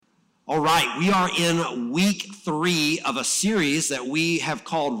All right, we are in week 3 of a series that we have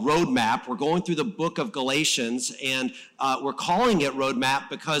called Roadmap. We're going through the book of Galatians, and we're calling it Roadmap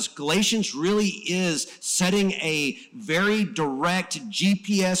because Galatians really is setting a very direct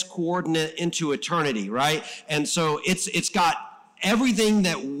GPS coordinate into eternity, right? And so it's got everything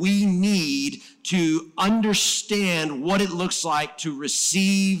that we need to understand what it looks like to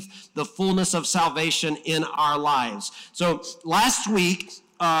receive the fullness of salvation in our lives. So last week,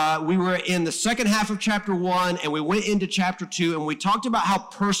 we were in the second half of chapter 1, and we went into chapter 2, and we talked about how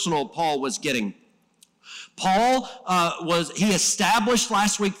personal Paul was getting. Paul he established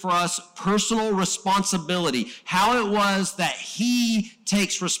last week for us personal responsibility, how it was that he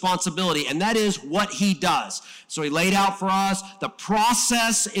takes responsibility, and that is what he does. So he laid out for us the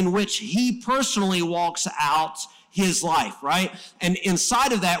process in which he personally walks out his life, right? And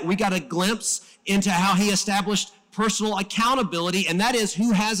inside of that, we got a glimpse into how he established personal accountability, and that is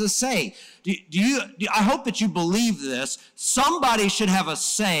who has a say. I hope that you believe this. Somebody should have a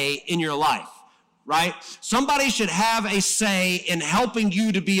say in your life, right? Somebody should have a say in helping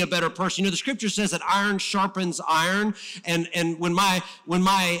you to be a better person. You know, the scripture says that iron sharpens iron, and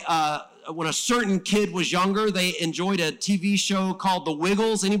when a certain kid was younger, they enjoyed a TV show called The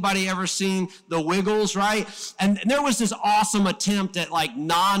Wiggles. Anybody ever seen The Wiggles, right? And there was this awesome attempt at like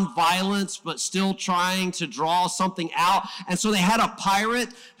non-violence, but still trying to draw something out. And so they had a pirate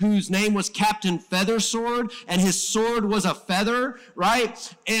whose name was Captain Feathersword, and his sword was a feather,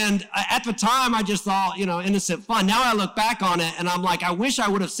 right? And at the time, I just thought, you know, innocent fun. Now I look back on it, and I'm like, I wish I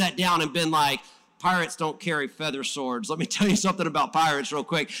would have sat down and been like, pirates don't carry feather swords. Let me tell you something about pirates real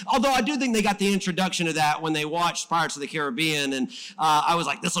quick. Although I do think they got the introduction to that when they watched Pirates of the Caribbean, and I was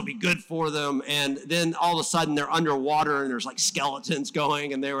like, this will be good for them. And then all of a sudden they're underwater and there's like skeletons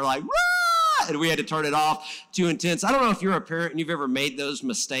going, and they were like, "Rah!" And we had to turn it off. Too intense. I don't know if you're a parent and you've ever made those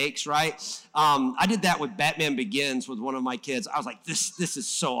mistakes, right? I did that with Batman Begins with one of my kids. I was like, this is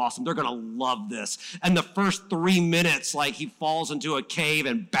so awesome. They're going to love this. And the first 3 minutes, like he falls into a cave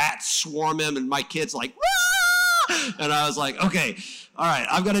and bats swarm him, and my kid's like, "Wah!" And I was like, okay, all right,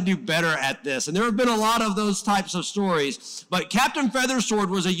 I've got to do better at this. And there have been a lot of those types of stories. But Captain Feathersword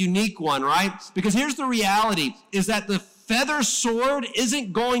was a unique one, right? Because here's the reality, is that the feather sword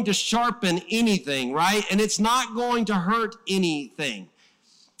isn't going to sharpen anything, right? And it's not going to hurt anything.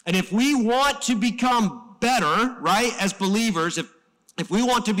 And if we want to become better, right, as believers, if we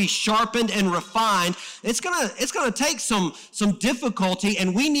want to be sharpened and refined, it's gonna take some difficulty,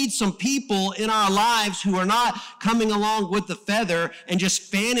 and we need some people in our lives who are not coming along with the feather and just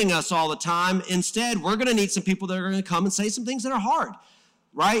fanning us all the time. Instead, we're gonna need some people that are gonna come and say some things that are hard,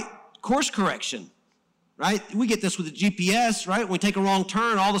 right? Course correction. Right? We get this with the GPS, right? When we take a wrong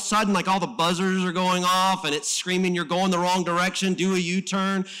turn, all of a sudden, like all the buzzers are going off and it's screaming, you're going the wrong direction, do a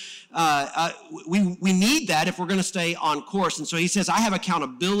U-turn. We need that if we're going to stay on course. And so he says, I have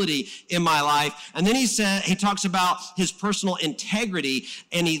accountability in my life. And then he talks about his personal integrity,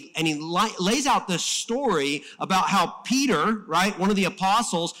 and he lays out this story about how Peter, right, one of the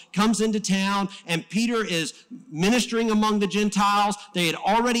apostles, comes into town, and Peter is ministering among the Gentiles. They had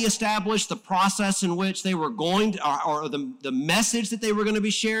already established the process in which they were going to, or the message that they were going to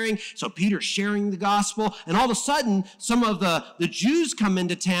be sharing. So Peter's sharing the gospel, and all of a sudden, some of the Jews come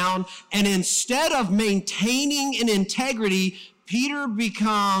into town, and instead of maintaining an integrity, Peter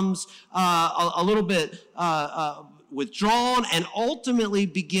becomes a little bit withdrawn, and ultimately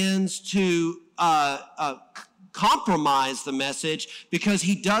begins to compromise the message because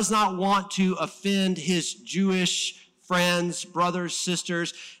he does not want to offend his Jewish friends, brothers,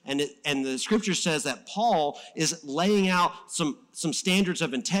 sisters, and the scripture says that Paul is laying out some standards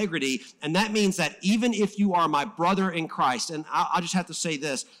of integrity, and that means that even if you are my brother in Christ, and I just have to say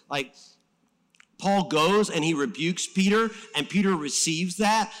this, like, Paul goes and he rebukes Peter, and Peter receives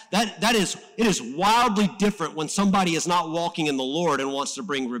that. It is wildly different when somebody is not walking in the Lord and wants to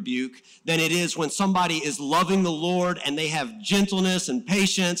bring rebuke than it is when somebody is loving the Lord and they have gentleness and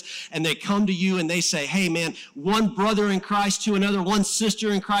patience, and they come to you and they say, hey man, one brother in Christ to another, one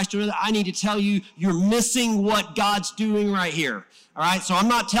sister in Christ to another, I need to tell you, you're missing what God's doing right here. All right, so I'm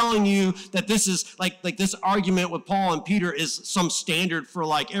not telling you that this is like this argument with Paul and Peter is some standard for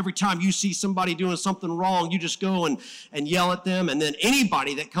like every time you see somebody doing something wrong, you just go and yell at them, and then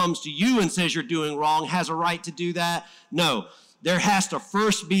anybody that comes to you and says you're doing wrong has a right to do that. No, there has to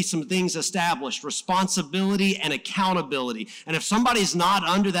first be some things established, responsibility and accountability. And if somebody's not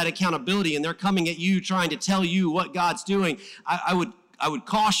under that accountability and they're coming at you trying to tell you what God's doing, I would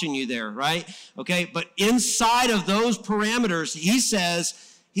caution you there, right? Okay, but inside of those parameters, he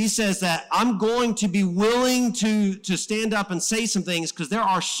says, he says that I'm going to be willing to stand up and say some things because there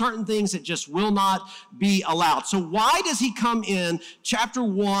are certain things that just will not be allowed. So why does he come in chapter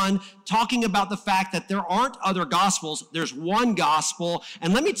 1 talking about the fact that there aren't other gospels, there's one gospel?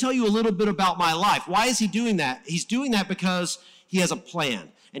 And let me tell you a little bit about my life. Why is he doing that? He's doing that because he has a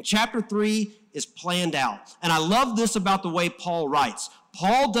plan. And chapter 3 is planned out. And I love this about the way Paul writes.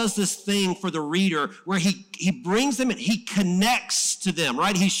 Paul does this thing for the reader where he brings them in, he connects to them,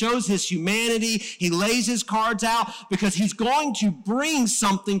 right? He shows his humanity, he lays his cards out because he's going to bring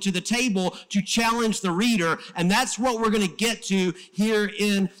something to the table to challenge the reader, and that's what we're going to get to here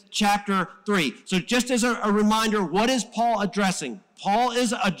in chapter 3. So just as a reminder, what is Paul addressing? Paul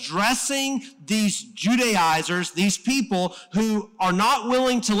is addressing these Judaizers, these people who are not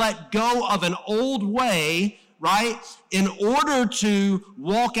willing to let go of an old way, right, in order to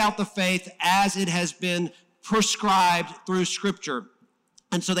walk out the faith as it has been prescribed through Scripture.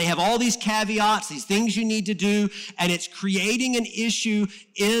 And so they have all these caveats, these things you need to do, and it's creating an issue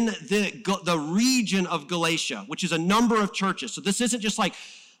in the region of Galatia, which is a number of churches. So this isn't just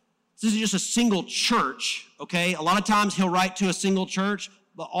a single church, okay? A lot of times he'll write to a single church,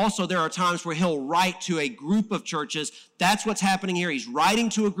 but also there are times where he'll write to a group of churches. That's what's happening here. He's writing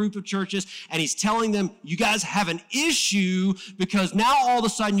to a group of churches, and he's telling them, you guys have an issue because now all of a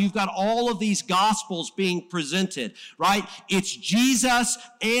sudden you've got all of these gospels being presented, right? It's Jesus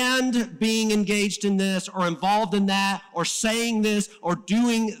and being engaged in this or involved in that or saying this or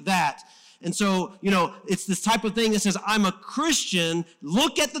doing that. And so, it's this type of thing that says, I'm a Christian.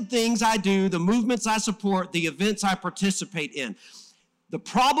 Look at the things I do, the movements I support, the events I participate in. The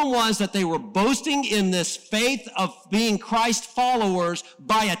problem was that they were boasting in this faith of being Christ followers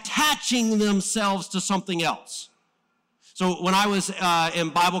by attaching themselves to something else. So when I was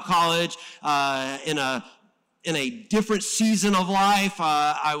in Bible college, in a different season of life,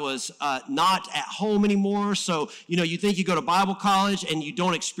 I was not at home anymore. So, you think you go to Bible college and you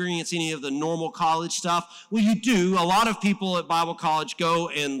don't experience any of the normal college stuff. Well, you do. A lot of people at Bible college go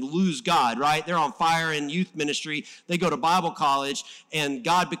and lose God, right? They're on fire in youth ministry. They go to Bible college and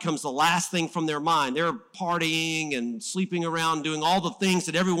God becomes the last thing from their mind. They're partying and sleeping around, doing all the things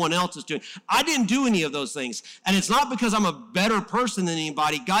that everyone else is doing. I didn't do any of those things. And it's not because I'm a better person than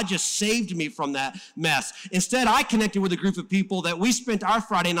anybody. God just saved me from that mess. Instead, I connected with a group of people that we spent our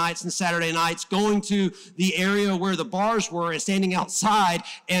Friday nights and Saturday nights going to the area where the bars were and standing outside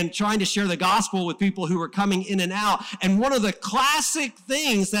and trying to share the gospel with people who were coming in and out. And one of the classic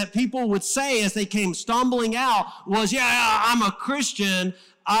things that people would say as they came stumbling out was, yeah, I'm a Christian.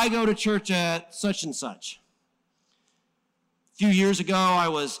 I go to church at such and such. A few years ago, I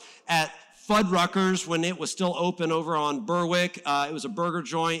was at Fuddruckers when it was still open over on Berwick. It was a burger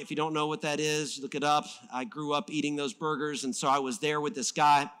joint. If you don't know what that is, look it up. I grew up eating those burgers, and so I was there with this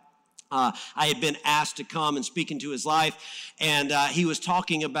guy. I had been asked to come and speak into his life, and he was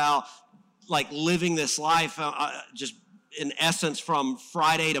talking about living this life just in essence from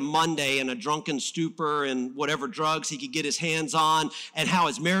Friday to Monday in a drunken stupor and whatever drugs he could get his hands on, and how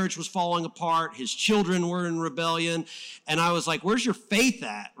his marriage was falling apart, his children were in rebellion. And I was like, where's your faith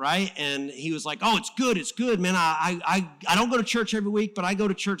at, right? And he was like, oh, it's good, man. I don't go to church every week, but I go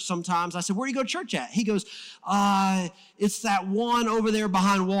to church sometimes. I said, where do you go to church at? He goes, it's that one over there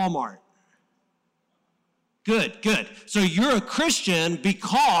behind Walmart. Good. So you're a Christian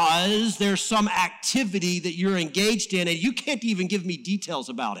because there's some activity that you're engaged in, and you can't even give me details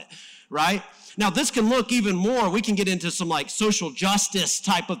about it, right? Now, this can look even more. We can get into some social justice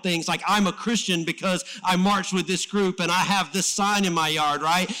type of things, like I'm a Christian because I marched with this group and I have this sign in my yard,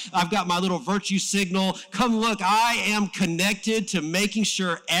 right? I've got my little virtue signal. Come look, I am connected to making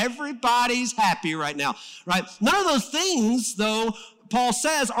sure everybody's happy right now, right? None of those things, though, Paul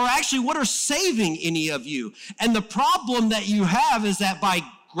says, are actually what are saving any of you. And the problem that you have is that by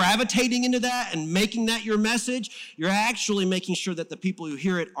gravitating into that and making that your message, you're actually making sure that the people who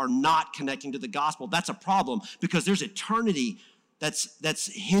hear it are not connecting to the gospel. That's a problem because there's eternity that's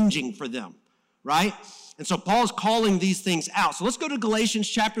hinging for them, right? And so Paul's calling these things out. So let's go to Galatians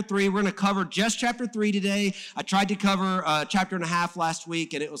chapter 3. We're going to cover just chapter 3 today. I tried to cover a chapter and a half last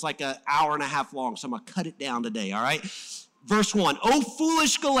week, and it was like an hour and a half long, so I'm going to cut it down today, all right? Verse 1, O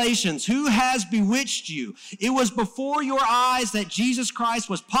foolish Galatians, who has bewitched you? It was before your eyes that Jesus Christ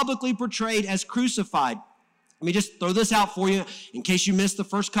was publicly portrayed as crucified. Let me just throw this out for you in case you missed the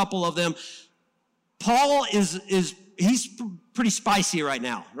first couple of them. Paul he's pretty spicy right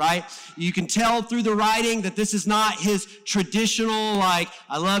now, right? You can tell through the writing that this is not his traditional, I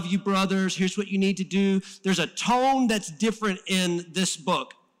love you, brothers, here's what you need to do. There's a tone that's different in this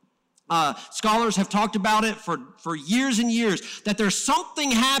book. Scholars have talked about it for years and years, that there's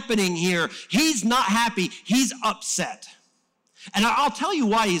something happening here. He's not happy. He's upset. And I'll tell you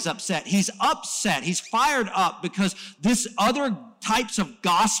why he's upset. He's upset. He's fired up because this other types of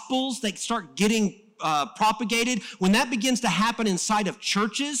gospels that start getting propagated, when that begins to happen inside of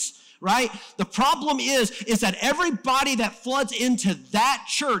churches, right? The problem is that everybody that floods into that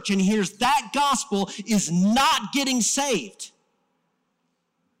church and hears that gospel is not getting saved.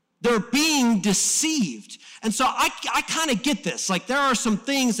 They're being deceived. And so I kind of get this. Like, there are some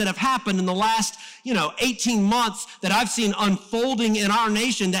things that have happened in the last, 18 months that I've seen unfolding in our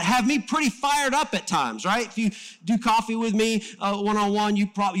nation that have me pretty fired up at times, right? If you do coffee with me one-on-one, you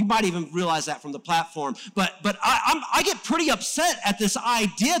might even realize that from the platform. But I get pretty upset at this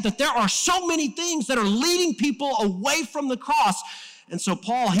idea that there are so many things that are leading people away from the cross. And so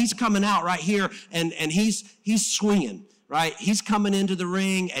Paul, he's coming out right here and he's swinging. Right? He's coming into the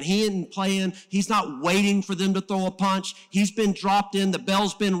ring and he isn't playing. He's not waiting for them to throw a punch. He's been dropped in, the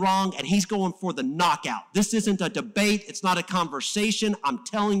bell's been rung, and he's going for the knockout. This isn't a debate. It's not a conversation. I'm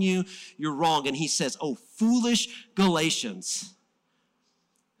telling you, you're wrong. And he says, oh, foolish Galatians,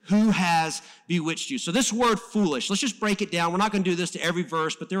 who has bewitched you? So this word foolish, let's just break it down. We're not going to do this to every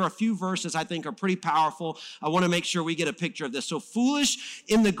verse, but there are a few verses I think are pretty powerful. I want to make sure we get a picture of this. So foolish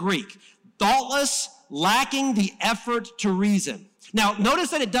in the Greek, thoughtless, lacking the effort to reason. Now,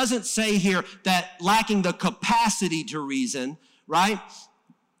 notice that it doesn't say here that lacking the capacity to reason, right?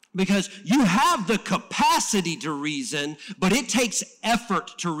 Because you have the capacity to reason, but it takes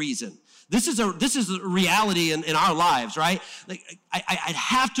effort to reason. This is a reality in our lives, right? Like, I'd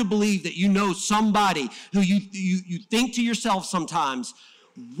have to believe that you know somebody who you think to yourself sometimes,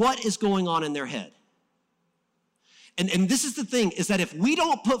 what is going on in their head? And this is the thing, is that if we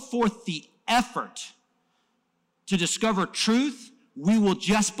don't put forth the effort to discover truth, we will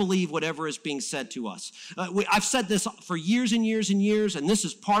just believe whatever is being said to us. I've said this for years and years and years, and this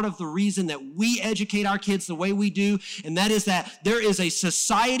is part of the reason that we educate our kids the way we do, and that is that there is a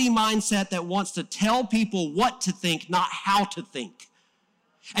society mindset that wants to tell people what to think, not how to think.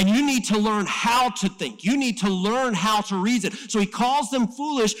 And you need to learn how to think. You need to learn how to reason. So he calls them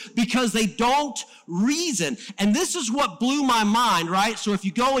foolish because they don't reason. And this is what blew my mind, right? So if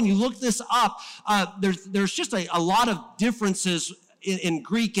you go and you look this up, there's just a lot of differences in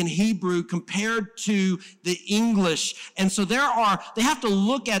Greek and Hebrew compared to the English. And so they have to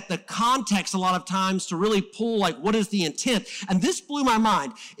look at the context a lot of times to really pull, like, what is the intent? And this blew my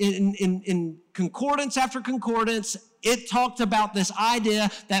mind. In concordance after concordance, it talked about this idea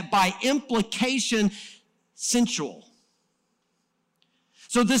that by implication, sensual.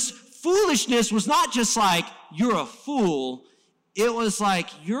 So this foolishness was not just like, you're a fool. It was like,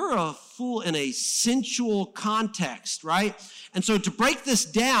 you're a fool in a sensual context, right? And so to break this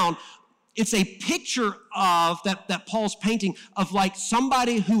down, it's a picture of that Paul's painting of like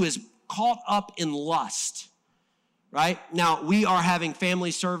somebody who is caught up in lust. Right? Now, we are having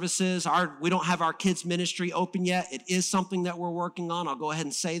family services. We don't have our kids' ministry open yet. It is something that we're working on. I'll go ahead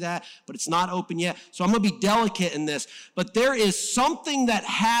and say that, but it's not open yet. So I'm going to be delicate in this. But there is something that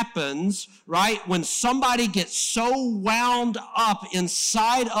happens, right, when somebody gets so wound up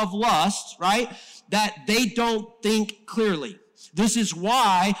inside of lust, right, that they don't think clearly. This is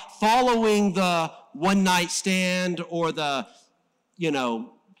why following the one night stand or the,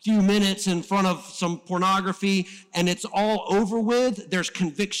 few minutes in front of some pornography and it's all over with, there's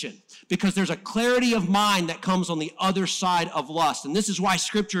conviction because there's a clarity of mind that comes on the other side of lust. And this is why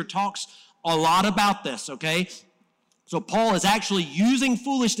scripture talks a lot about this, okay? So Paul is actually using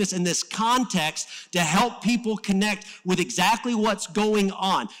foolishness in this context to help people connect with exactly what's going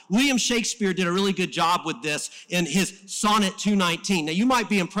on. William Shakespeare did a really good job with this in his Sonnet 219. Now you might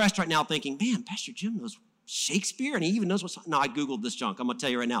be impressed right now thinking, man, Pastor Jim knows Shakespeare, and he even knows no, I Googled this junk. I'm going to tell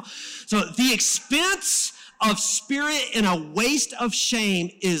you right now. So the expense of spirit and a waste of shame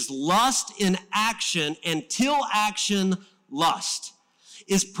is lust in action until action lust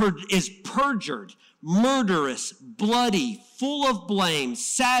is perjured, murderous, bloody, full of blame,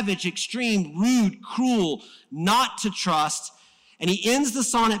 savage, extreme, rude, cruel, not to trust. And he ends the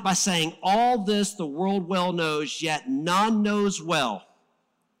sonnet by saying, all this the world well knows, yet none knows well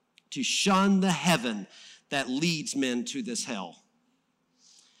to shun the heaven that leads men to this hell.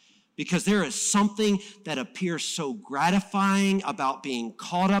 Because there is something that appears so gratifying about being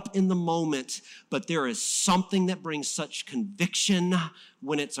caught up in the moment, but there is something that brings such conviction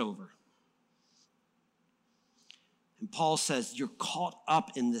when it's over. And Paul says, you're caught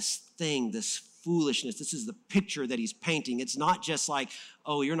up in this thing, this foolishness. This is the picture that he's painting. It's not just like,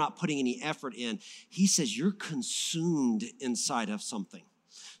 oh, you're not putting any effort in. He says you're consumed inside of something.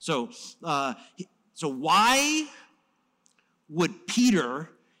 So why would Peter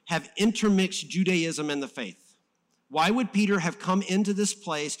have intermixed Judaism and the faith? Why would Peter have come into this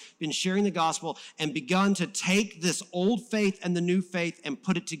place, been sharing the gospel, and begun to take this old faith and the new faith and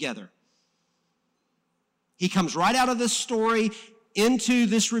put it together? He comes right out of this story into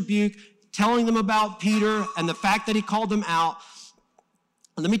this rebuke, telling them about Peter and the fact that he called them out.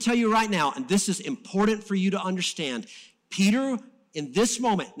 And let me tell you right now, and this is important for you to understand, Peter, in this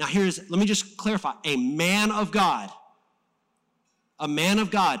moment, now let me just clarify, a man of God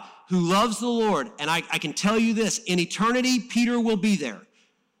who loves the Lord, and I can tell you this, in eternity, Peter will be there.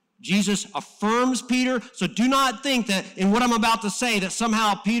 Jesus affirms Peter, so do not think that in what I'm about to say that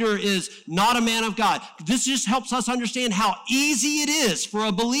somehow Peter is not a man of God. This just helps us understand how easy it is for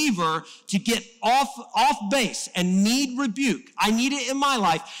a believer to get off base and need rebuke. I need it in my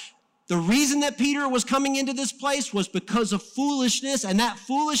life. The reason that Peter was coming into this place was because of foolishness, and that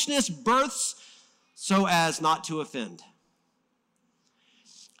foolishness births so as not to offend.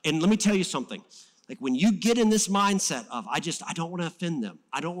 And let me tell you something. Like when you get in this mindset of, I don't want to offend them.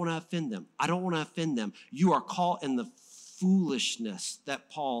 I don't want to offend them. I don't want to offend them. You are caught in the foolishness that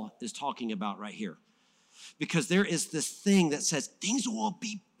Paul is talking about right here. Because there is this thing that says, things will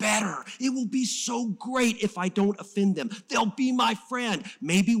be better. It will be so great if I don't offend them. They'll be my friend.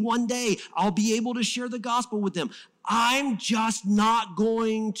 Maybe one day I'll be able to share the gospel with them. I'm just not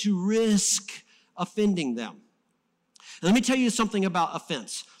going to risk offending them. And let me tell you something about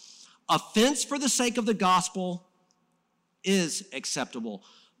offense. Offense for the sake of the gospel is acceptable,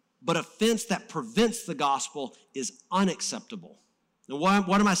 but offense that prevents the gospel is unacceptable. Now,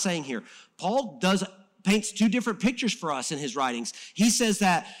 what am I saying here? Paul paints two different pictures for us in his writings. He says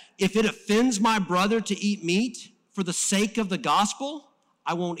that if it offends my brother to eat meat for the sake of the gospel,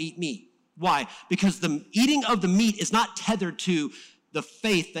 I won't eat meat. Why? Because the eating of the meat is not tethered to the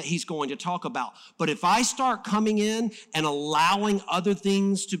faith that he's going to talk about. But if I start coming in and allowing other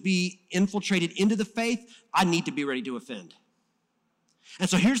things to be infiltrated into the faith, I need to be ready to offend. And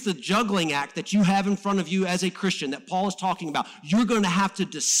so here's the juggling act that you have in front of you as a Christian that Paul is talking about. You're going to have to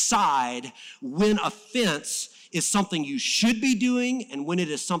decide when offense is something you should be doing and when it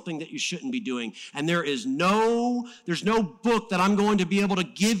is something that you shouldn't be doing. And there's no book that I'm going to be able to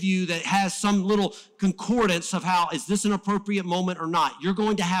give you that has some little concordance of how, is this an appropriate moment or not? You're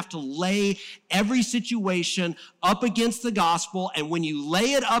going to have to lay every situation up against the gospel. And when you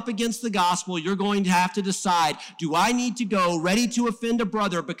lay it up against the gospel, you're going to have to decide, do I need to go ready to offend a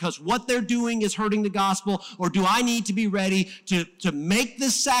brother because what they're doing is hurting the gospel? Or do I need to be ready to make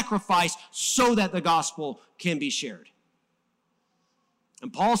this sacrifice so that the gospel can be shared?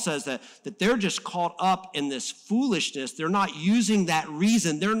 And Paul says that they're just caught up in this foolishness. They're not using that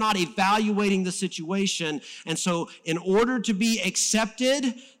reason. They're not evaluating the situation. And so in order to be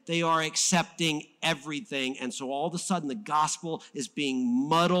accepted, they are accepting everything. And so all of a sudden the gospel is being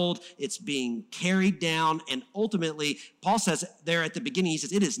muddled. It's being carried down. And ultimately, Paul says there at the beginning, he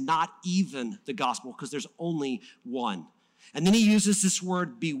says, it is not even the gospel because there's only one. And then he uses this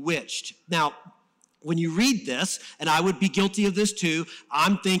word bewitched. Now, when you read this, and I would be guilty of this too,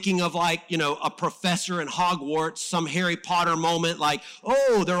 I'm thinking of a professor in Hogwarts, some Harry Potter moment like,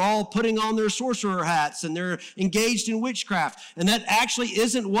 oh, they're all putting on their sorcerer hats and they're engaged in witchcraft. And that actually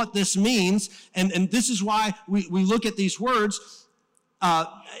isn't what this means. And this is why we look at these words.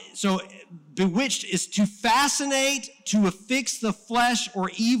 So bewitched is to fascinate, to affix the flesh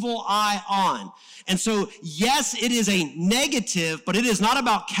or evil eye on. And so, yes, it is a negative, but it is not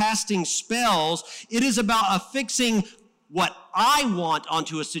about casting spells. It is about affixing what I want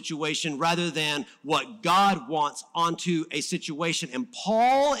onto a situation rather than what God wants onto a situation. And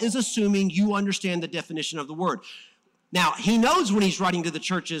Paul is assuming you understand the definition of the word. Now, he knows when he's writing to the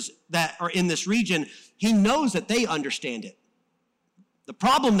churches that are in this region, he knows that they understand it. The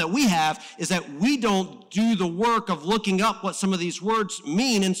problem that we have is that we don't do the work of looking up what some of these words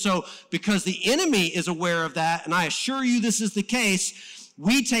mean. And so because the enemy is aware of that, and I assure you this is the case,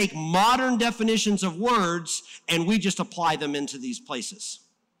 we take modern definitions of words and we just apply them into these places.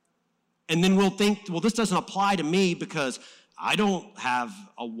 And then we'll think, well, this doesn't apply to me because I don't have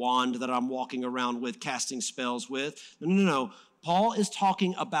a wand that I'm walking around with, casting spells with. No. Paul is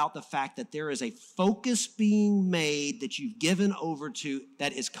talking about the fact that there is a focus being made that you've given over to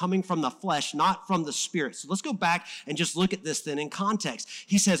that is coming from the flesh, not from the spirit. So let's go back and just look at this then in context.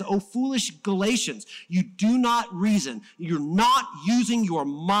 He says, oh, foolish Galatians, you do not reason. You're not using your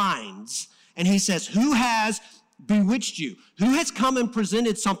minds. And he says, who has bewitched you? Who has come and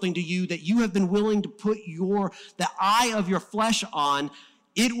presented something to you that you have been willing to put the eye of your flesh on?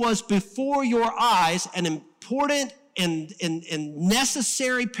 It was before your eyes an important and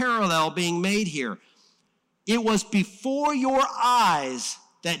necessary parallel being made here. It was before your eyes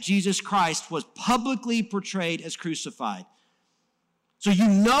that Jesus Christ was publicly portrayed as crucified. So you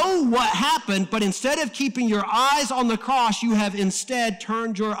know what happened, but instead of keeping your eyes on the cross, you have instead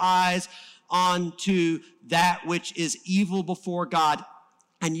turned your eyes onto that which is evil before God,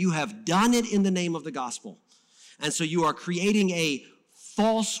 and you have done it in the name of the gospel. And so you are creating a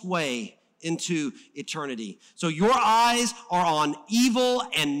false way into eternity. So your eyes are on evil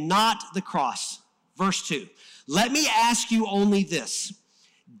and not the cross. Verse 2, let me ask you only this.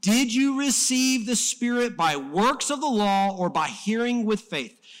 Did you receive the Spirit by works of the law or by hearing with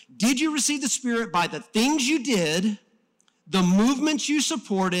faith? Did you receive the Spirit by the things you did, the movements you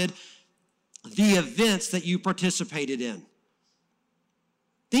supported, the events that you participated in?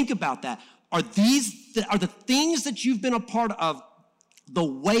 Think about that. Are the things that you've been a part of the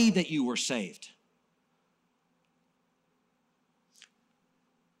way that you were saved?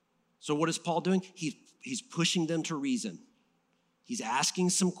 So what is Paul doing? He's pushing them to reason. He's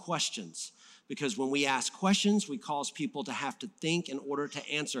asking some questions, because when we ask questions, we cause people to have to think in order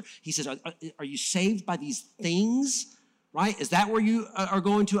to answer. He says, are you saved by these things, right? Is that where you are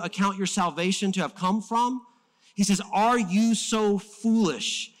going to account your salvation to have come from? He says, are you so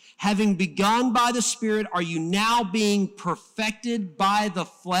foolish? Having begun by the Spirit, are you now being perfected by the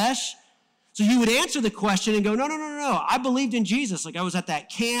flesh? So you would answer the question and go, no. I believed in Jesus. Like I was at that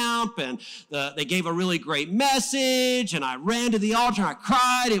camp and they gave a really great message and I ran to the altar and I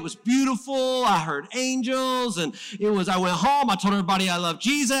cried. It was beautiful. I heard angels and I went home. I told everybody I love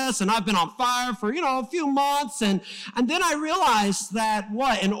Jesus and I've been on fire for, a few months. And then I realized that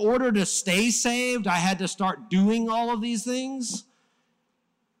in order to stay saved, I had to start doing all of these things.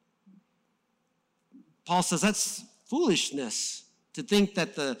 Paul says that's foolishness to think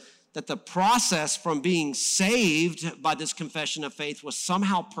that the process from being saved by this confession of faith was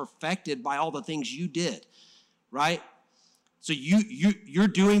somehow perfected by all the things you did, right? So you're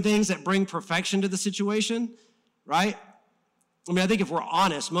doing things that bring perfection to the situation, right? I mean, I think if we're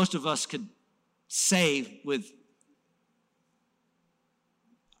honest, most of us could say with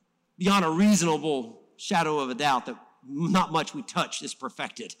beyond a reasonable shadow of a doubt that not much we touch is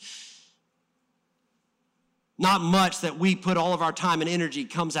perfected. Not much that we put all of our time and energy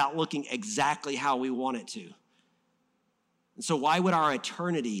comes out looking exactly how we want it to. And so why would our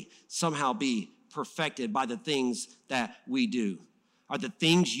eternity somehow be perfected by the things that we do? Are the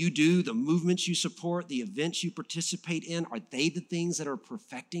things you do, the movements you support, the events you participate in, are they the things that are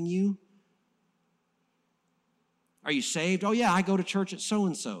perfecting you? Are you saved? Oh yeah, I go to church at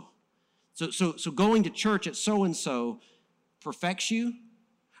so-and-so. So going to church at so-and-so perfects you?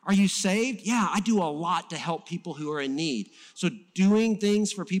 Are you saved? Yeah, I do a lot to help people who are in need. So doing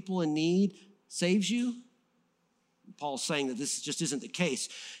things for people in need saves you? Paul's saying that this just isn't the case.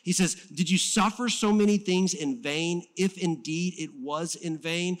 He says, did you suffer so many things in vain, if indeed it was in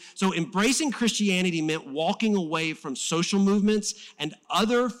vain? So embracing Christianity meant walking away from social movements and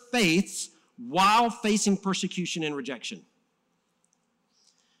other faiths while facing persecution and rejection.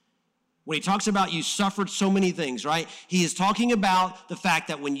 When he talks about you suffered so many things, right? He is talking about the fact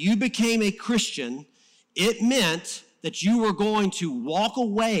that when you became a Christian, it meant that you were going to walk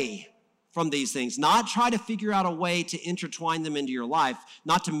away from these things, not try to figure out a way to intertwine them into your life,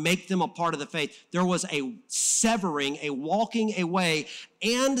 not to make them a part of the faith. There was a severing, a walking away,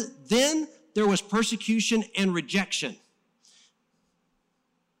 and then there was persecution and rejection.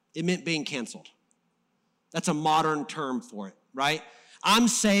 It meant being canceled. That's a modern term for it, right? I'm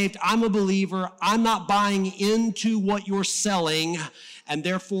saved, I'm a believer, I'm not buying into what you're selling, and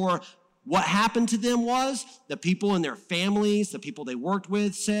therefore what happened to them was the people in their families, the people they worked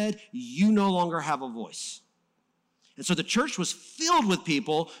with said, you no longer have a voice. And so the church was filled with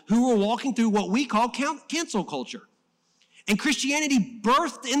people who were walking through what we call cancel culture. And Christianity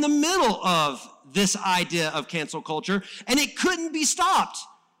birthed in the middle of this idea of cancel culture, and it couldn't be stopped.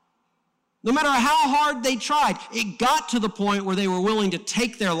 No matter how hard they tried, it got to the point where they were willing to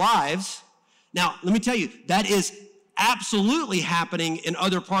take their lives. Now, let me tell you, that is absolutely happening in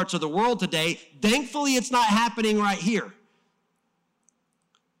other parts of the world today. Thankfully, it's not happening right here.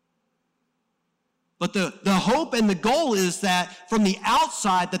 But the hope and the goal is that from the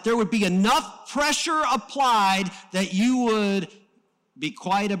outside, that there would be enough pressure applied that you would be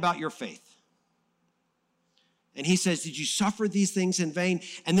quiet about your faith. And he says, did you suffer these things in vain?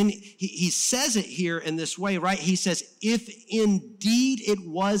 And then he says it here in this way, right? He says, if indeed it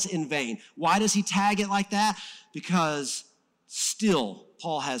was in vain. Why does he tag it like that? Because still,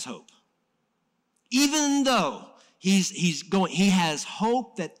 Paul has hope. Even though he has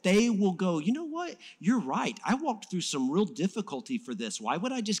hope that they will go, you know what? You're right. I walked through some real difficulty for this. Why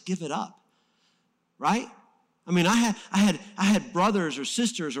would I just give it up? Right? I mean, I had brothers or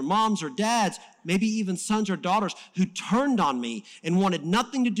sisters or moms or dads, maybe even sons or daughters who turned on me and wanted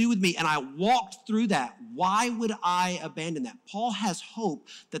nothing to do with me, and I walked through that. Why would I abandon that? Paul has hope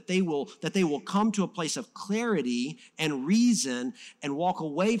that they will come to a place of clarity and reason and walk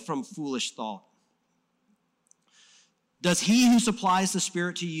away from foolish thought. Does he who supplies the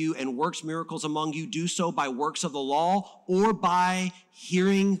Spirit to you and works miracles among you do so by works of the law or by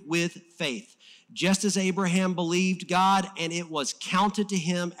hearing with faith? Just as Abraham believed God, and it was counted to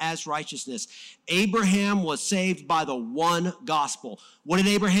him as righteousness. Abraham was saved by the one gospel. What did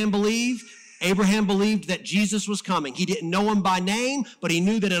Abraham believe? Abraham believed that Jesus was coming. He didn't know him by name, but he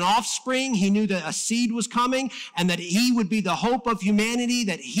knew that an offspring, he knew that a seed was coming, and that he would be the hope of humanity,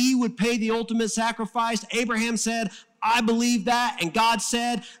 that he would pay the ultimate sacrifice. Abraham said, I believe that, and God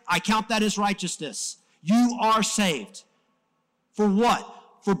said, I count that as righteousness. You are saved. For what?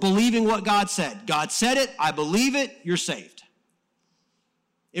 For believing what God said. God said it, I believe it, you're saved.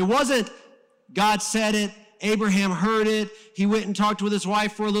 It wasn't God said it, Abraham heard it, he went and talked with his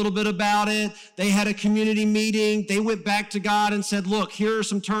wife for a little bit about it, they had a community meeting, they went back to God and said, look, here are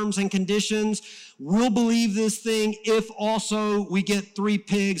some terms and conditions. We'll believe this thing if also we get 3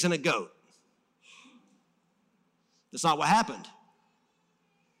 pigs and a goat. That's not what happened.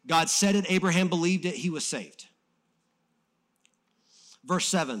 God said it, Abraham believed it, he was saved. Verse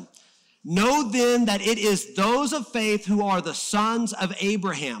 7, know then that it is those of faith who are the sons of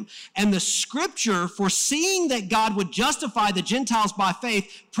Abraham. And the scripture, foreseeing that God would justify the Gentiles by faith,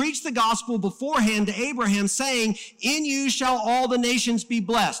 preached the gospel beforehand to Abraham, saying, in you shall all the nations be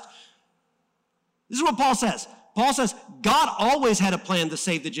blessed. This is what Paul says. Paul says, God always had a plan to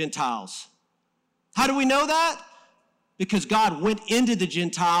save the Gentiles. How do we know that? Because God went into the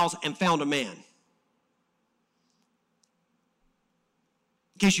Gentiles and found a man.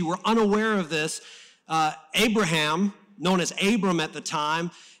 In case you were unaware of this, Abraham, known as Abram at the time,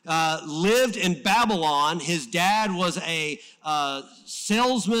 lived in Babylon. His dad was a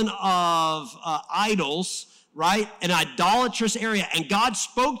salesman of idols, right? An idolatrous area. And God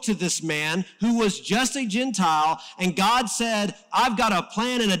spoke to this man who was just a Gentile. And God said, I've got a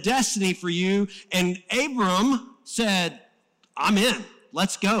plan and a destiny for you. And Abram said, I'm in.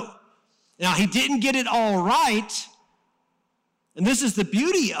 Let's go. Now, he didn't get it all right. And this is the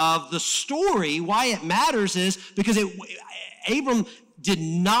beauty of the story. Why it matters is because Abram did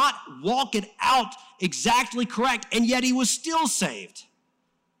not walk it out exactly correct, and yet he was still saved.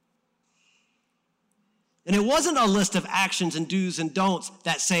 And it wasn't a list of actions and do's and don'ts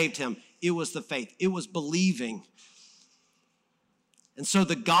that saved him. It was the faith. It was believing. And so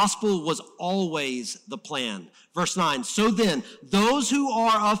the gospel was always the plan. Verse 9, so then, those who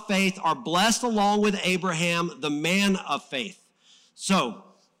are of faith are blessed along with Abraham, the man of faith. So,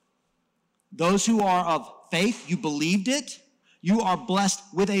 those who are of faith, you believed it, you are blessed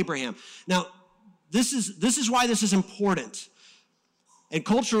with Abraham. Now, this is why this is important. And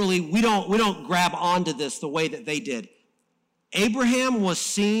culturally, we don't grab onto this the way that they did. Abraham was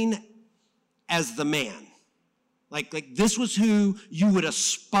seen as the man. Like this was who you would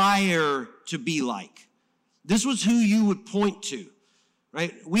aspire to be like. This was who you would point to.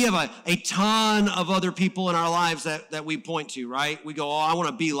 Right? We have a ton of other people in our lives that we point to, right? We go, oh, I want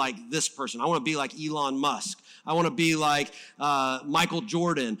to be like this person. I want to be like Elon Musk. I want to be like Michael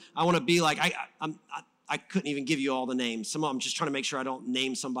Jordan. I want to be like, I couldn't even give you all the names. I'm just trying to make sure I don't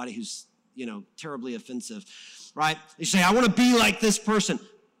name somebody who's, terribly offensive, right? You say, I want to be like this person.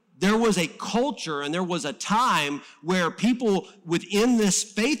 There was a culture and there was a time where people within this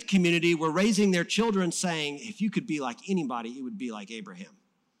faith community were raising their children saying, if you could be like anybody, it would be like Abraham.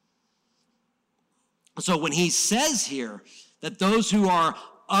 So when he says here that those who are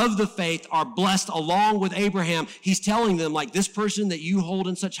of the faith are blessed along with Abraham, he's telling them like this person that you hold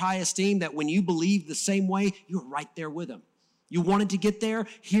in such high esteem that when you believe the same way, you're right there with him. You wanted to get there?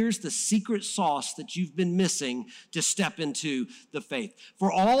 Here's the secret sauce that you've been missing to step into the faith.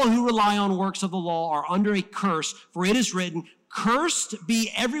 For all who rely on works of the law are under a curse, for it is written, cursed be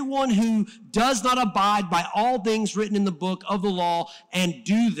everyone who does not abide by all things written in the book of the law and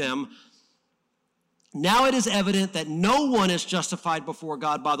do them. Now it is evident that no one is justified before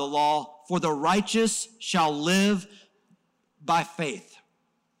God by the law, for the righteous shall live by faith.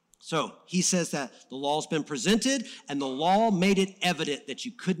 So he says that the law's been presented and the law made it evident that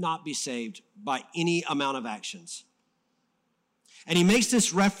you could not be saved by any amount of actions. And he makes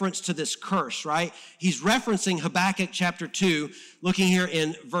this reference to this curse, right? He's referencing Habakkuk chapter 2, looking here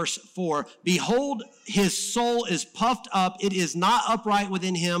in verse 4. Behold, his soul is puffed up. It is not upright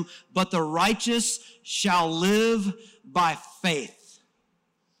within him, but the righteous shall live by faith.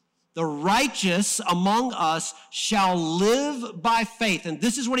 The righteous among us shall live by faith. And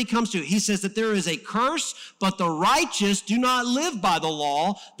this is what he comes to. He says that there is a curse, but the righteous do not live by the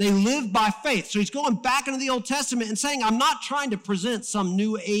law. They live by faith. So he's going back into the Old Testament and saying, I'm not trying to present some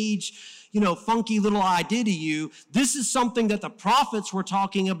new age, funky little idea to you. This is something that the prophets were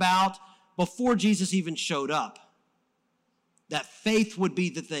talking about before Jesus even showed up. That faith would be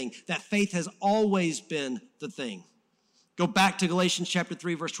the thing. That faith has always been the thing. Go back to Galatians chapter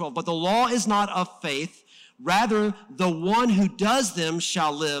 3, verse 12. But the law is not of faith. Rather, the one who does them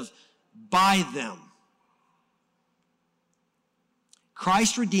shall live by them.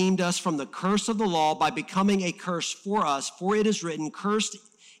 Christ redeemed us from the curse of the law by becoming a curse for us. For it is written, cursed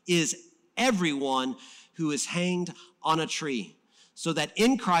is everyone who is hanged on a tree. So that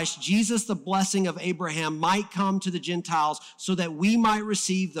in Christ Jesus the blessing of Abraham might come to the Gentiles, so that we might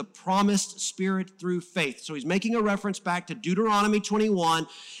receive the promised Spirit through faith. So he's making a reference back to Deuteronomy 21,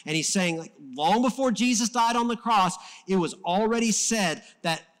 and he's saying, long before Jesus died on the cross, it was already said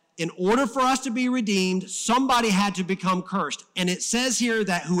that in order for us to be redeemed, somebody had to become cursed. And it says here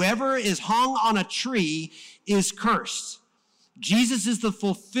that whoever is hung on a tree is cursed. Jesus is the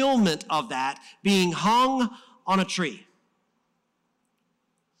fulfillment of that, being hung on a tree.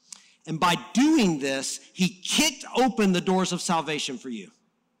 And by doing this, he kicked open the doors of salvation for you.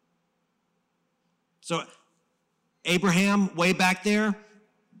 So Abraham, way back there,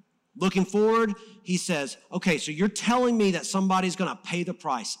 looking forward, he says, okay, so you're telling me that somebody's going to pay the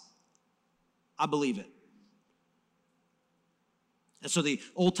price. I believe it. And so the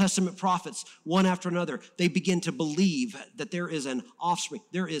Old Testament prophets, one after another, they begin to believe that there is an offspring.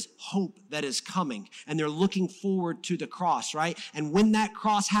 There is hope that is coming. And they're looking forward to the cross, right? And when that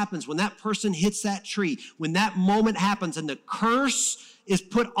cross happens, when that person hits that tree, when that moment happens and the curse is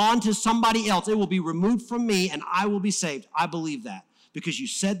put onto somebody else, it will be removed from me and I will be saved. I believe that. Because you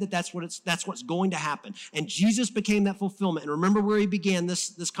said that that's what's going to happen. And Jesus became that fulfillment. And remember where he began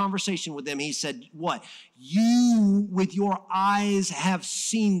this conversation with them. He said, what? You with your eyes have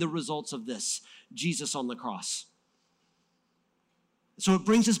seen the results of this, Jesus on the cross. So it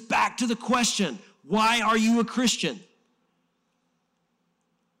brings us back to the question, why are you a Christian?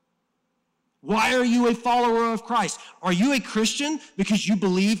 Why are you a follower of Christ? Are you a Christian because you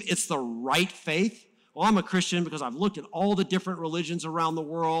believe it's the right faith? Well, I'm a Christian because I've looked at all the different religions around the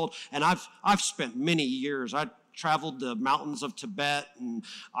world, and I've spent many years. I traveled the mountains of Tibet, and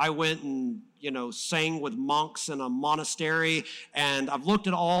I went and, sang with monks in a monastery, and I've looked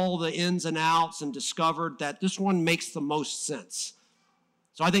at all the ins and outs and discovered that this one makes the most sense.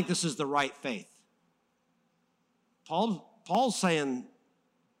 So I think this is the right faith. Paul's saying,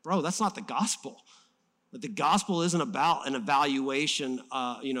 bro, that's not the gospel. But the gospel isn't about an evaluation,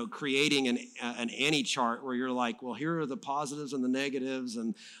 creating an anti-chart where you're like, well, here are the positives and the negatives,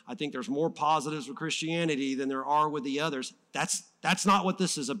 and I think there's more positives with Christianity than there are with the others. That's not what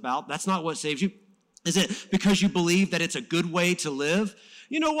this is about. That's not what saves you. Is it because you believe that it's a good way to live?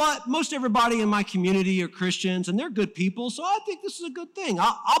 You know what? Most everybody in my community are Christians, and they're good people, so I think this is a good thing.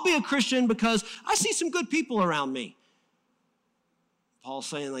 I'll be a Christian because I see some good people around me. Paul's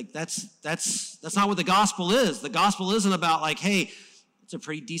saying, that's not what the gospel is. The gospel isn't about hey, it's a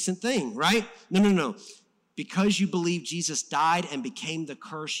pretty decent thing, right? No. Because you believe Jesus died and became the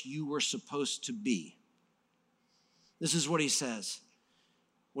curse you were supposed to be. This is what he says.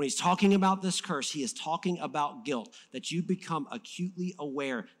 When he's talking about this curse, he is talking about guilt, that you become acutely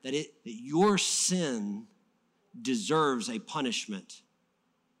aware that your sin deserves a punishment.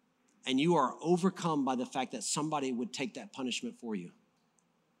 And you are overcome by the fact that somebody would take that punishment for you.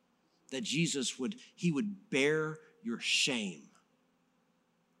 That Jesus would bear your shame.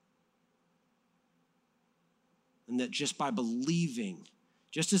 And that just by believing,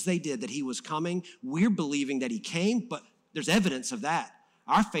 just as they did, that he was coming, we're believing that he came, but there's evidence of that.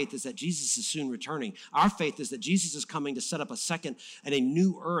 Our faith is that Jesus is soon returning. Our faith is that Jesus is coming to set up a second and a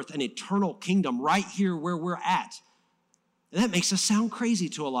new earth, an eternal kingdom right here where we're at. And that makes us sound crazy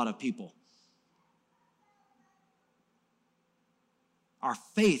to a lot of people. Our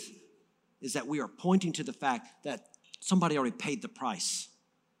faith is that we are pointing to the fact that somebody already paid the price.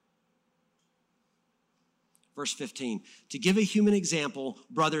 Verse 15, to give a human example,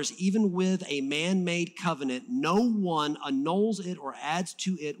 brothers, even with a man-made covenant, no one annuls it or adds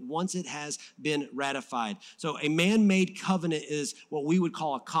to it once it has been ratified. So a man-made covenant is what we would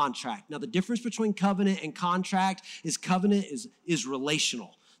call a contract. Now, the difference between covenant and contract is covenant is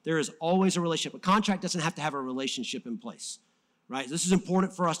relational. There is always a relationship. A contract doesn't have to have a relationship in place. Right? This is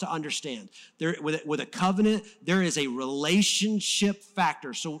important for us to understand. With a covenant, there is a relationship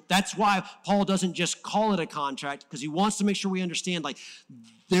factor. So that's why Paul doesn't just call it a contract, because he wants to make sure we understand, like,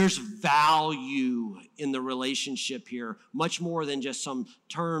 there's value in the relationship here, much more than just some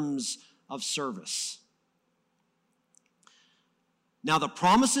terms of service. Now, the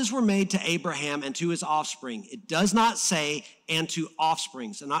promises were made to Abraham and to his offspring. It does not say, and to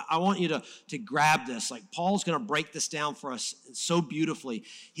offsprings. And I want you to grab this. Like, Paul's going to break this down for us so beautifully.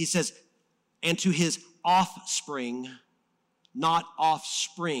 He says, and to his offspring, not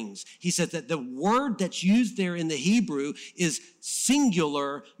offsprings. He says that the word that's used there in the Hebrew is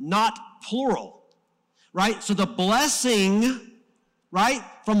singular, not plural, right? So the blessing, right,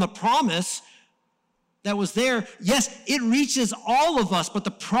 from the promise that was there, yes, it reaches all of us, but the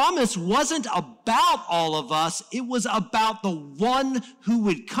promise wasn't about all of us. It was about the one who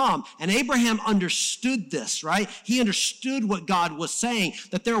would come. And Abraham understood this, right? He understood what God was saying,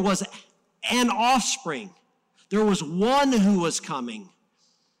 that there was an offspring. There was one who was coming,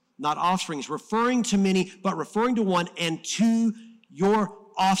 not offsprings, referring to many, but referring to one, and to your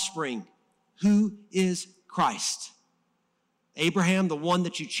offspring, who is Christ. Abraham, the one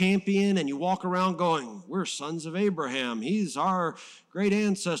that you champion and you walk around going, we're sons of Abraham. He's our great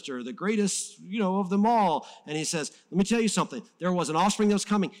ancestor, the greatest, of them all. And he says, let me tell you something. There was an offspring that was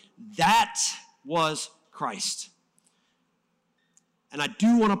coming. That was Christ. And I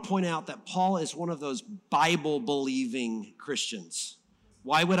do want to point out that Paul is one of those Bible-believing Christians.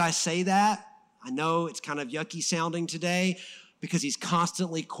 Why would I say that? I know it's kind of yucky sounding today because he's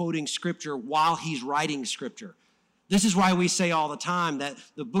constantly quoting Scripture while he's writing Scripture. This is why we say all the time that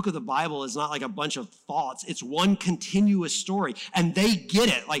the book of the Bible is not like a bunch of thoughts. It's one continuous story. And they get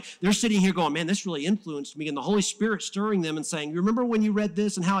it. Like, they're sitting here going, man, this really influenced me. And the Holy Spirit stirring them and saying, you remember when you read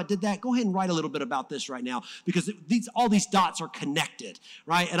this and how it did that? Go ahead and write a little bit about this right now, because all these dots are connected,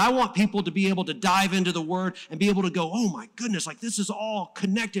 right? And I want people to be able to dive into the Word and be able to go, oh my goodness, like this is all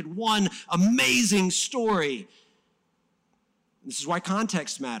connected, one amazing story. This is why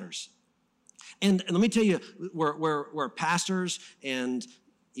context matters. And let me tell you, where pastors and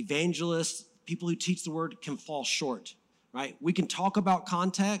evangelists, people who teach the word, can fall short, right? We can talk about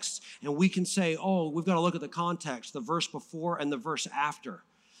context, and we can say, oh, we've got to look at the context, the verse before and the verse after.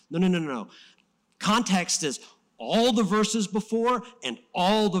 No. Context is all the verses before and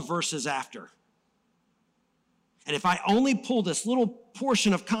all the verses after. And if I only pull this little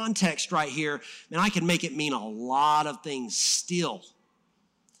portion of context right here, then I can make it mean a lot of things still.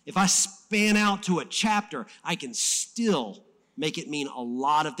 If I span out to a chapter, I can still make it mean a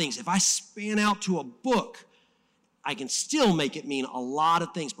lot of things. If I span out to a book, I can still make it mean a lot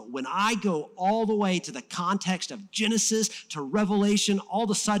of things. But when I go all the way to the context of Genesis to Revelation, all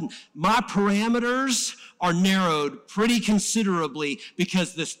of a sudden, my parameters are narrowed pretty considerably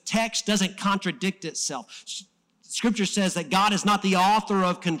because this text doesn't contradict itself. Scripture says that God is not the author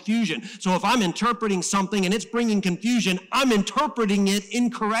of confusion. So if I'm interpreting something and it's bringing confusion, I'm interpreting it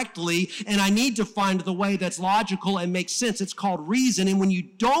incorrectly, and I need to find the way that's logical and makes sense. It's called reason, and when you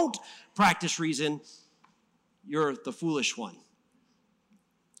don't practice reason, you're the foolish one.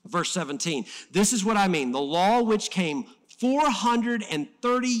 Verse 17, this is what I mean. The law which came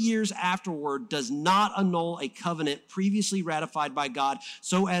 430 years afterward does not annul a covenant previously ratified by God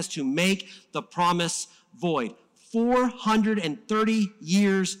so as to make the promise void. 430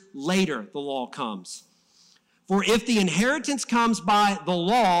 years later, the law comes. For if the inheritance comes by the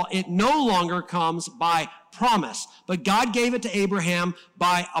law, it no longer comes by promise. But God gave it to Abraham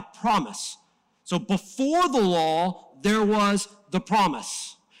by a promise. So before the law, there was the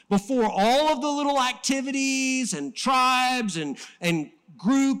promise. Before all of the little activities and tribes and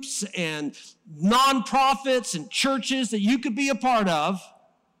groups and nonprofits and churches that you could be a part of,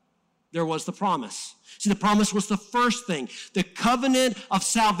 there was the promise. See, the promise was the first thing. The covenant of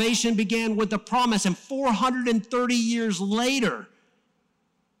salvation began with the promise, and 430 years later,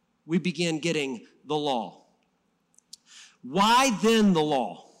 we began getting the law. Why then the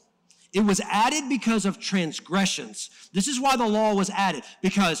law? It was added because of transgressions. This is why the law was added,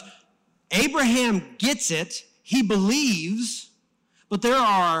 because Abraham gets it, he believes, but there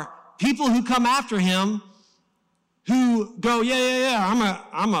are people who come after him who go,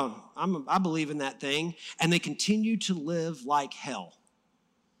 I believe in that thing, and they continue to live like hell.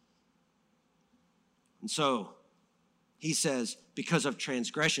 And so he says, because of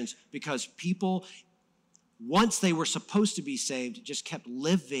transgressions, because people, once they were supposed to be saved, just kept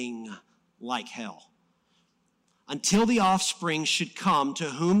living like hell. Until the offspring should come to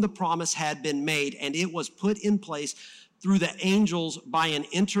whom the promise had been made, and it was put in place through the angels by an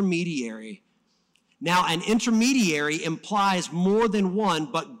intermediary. Now, an intermediary implies more than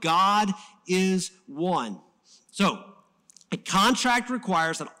one, but God is one. So, a contract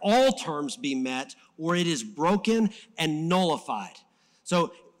requires that all terms be met, or it is broken and nullified.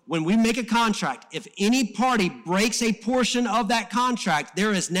 So, when we make a contract, if any party breaks a portion of that contract,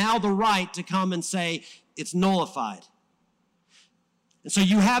 there is now the right to come and say it's nullified. And so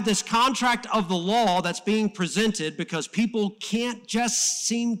you have this contract of the law that's being presented because people can't just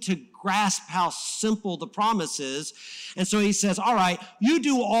seem to grasp how simple the promise is. And so he says, all right, you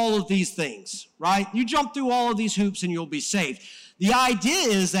do all of these things, right? You jump through all of these hoops and you'll be saved. The idea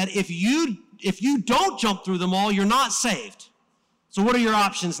is that if you don't jump through them all, you're not saved. So what are your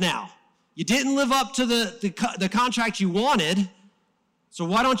options now? You didn't live up to the contract you wanted, so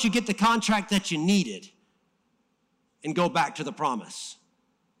why don't you get the contract that you needed and go back to the promise?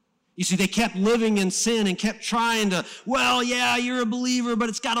 You see, they kept living in sin and kept trying to, well, yeah, you're a believer, but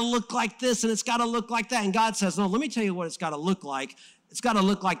it's got to look like this and it's got to look like that. And God says, no, let me tell you what it's got to look like. It's got to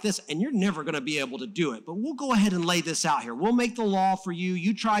look like this, and you're never going to be able to do it. But we'll go ahead and lay this out here. We'll make the law for you.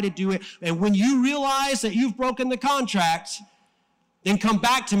 You try to do it. And when you realize that you've broken the contract, then come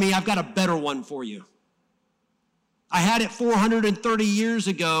back to me. I've got a better one for you. I had it 430 years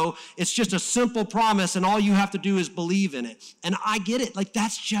ago. It's just a simple promise, and all you have to do is believe in it. And I get it. Like,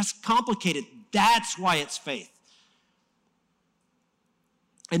 that's just complicated. That's why it's faith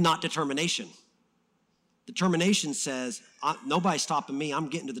and not determination. Determination says, nobody's stopping me. I'm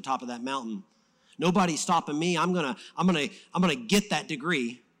getting to the top of that mountain. Nobody's stopping me. I'm gonna get that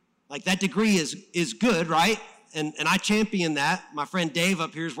degree. Like, that degree is good, right? And I champion that. My friend Dave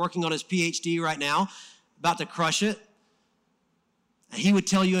up here is working on his PhD right now, about to crush it. And he would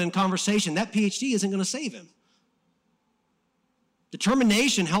tell you in conversation, that PhD isn't going to save him.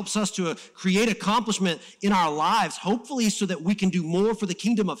 Determination helps us to create accomplishment in our lives, hopefully so that we can do more for the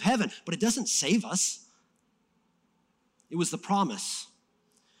kingdom of heaven, but it doesn't save us. It was the promise.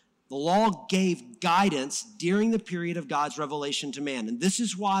 The law gave guidance during the period of God's revelation to man. And this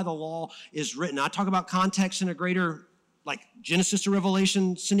is why the law is written. I talk about context in a greater, like, Genesis to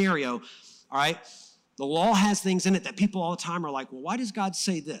Revelation scenario, all right? The law has things in it that people all the time are like, well, why does God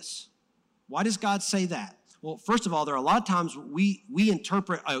say this? Why does God say that? Well, first of all, there are a lot of times we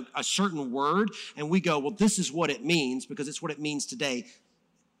interpret a certain word and we go, well, this is what it means because it's what it means today.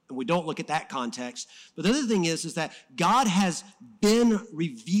 And we don't look at that context. But the other thing is that God has been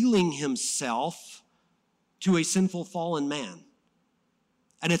revealing himself to a sinful, fallen man.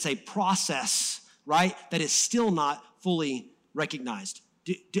 And it's a process, right, that is still not fully recognized.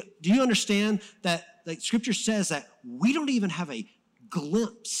 Do you understand that Scripture says that we don't even have a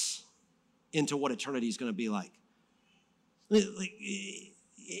glimpse into what eternity is going to be like?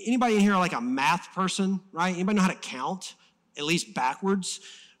 Anybody in here like a math person, right? Anybody know how to count, at least backwards?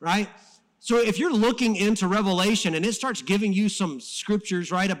 Right? So if you're looking into Revelation and it starts giving you some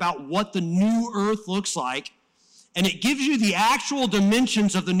scriptures, right, about what the new earth looks like, and it gives you the actual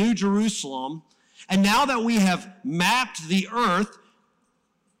dimensions of the New Jerusalem, and now that we have mapped the earth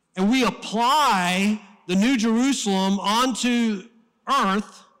and we apply the New Jerusalem onto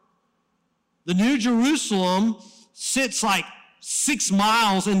earth, the New Jerusalem sits like 6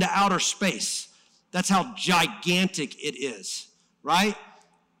 miles into outer space. That's how gigantic it is, right?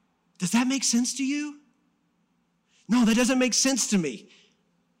 Does that make sense to you? No, that doesn't make sense to me.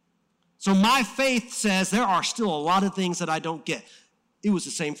 So my faith says there are still a lot of things that I don't get. It was the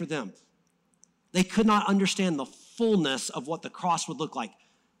same for them. They could not understand the fullness of what the cross would look like.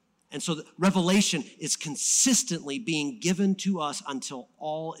 And so the revelation is consistently being given to us until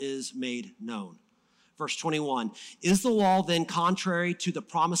all is made known. Verse 21, is the law then contrary to the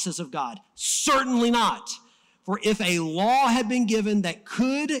promises of God? Certainly not. For if a law had been given that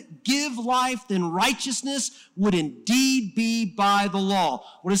could give life, then righteousness would indeed be by the law.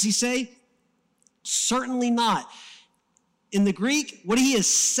 What does he say? Certainly not. In the Greek, what he is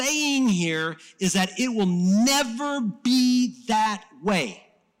saying here is that it will never be that way.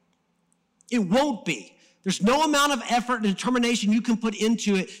 It won't be. There's no amount of effort and determination you can put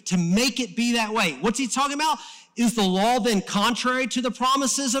into it to make it be that way. What's he talking about? Is the law then contrary to the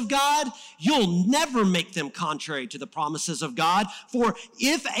promises of God? You'll never make them contrary to the promises of God. For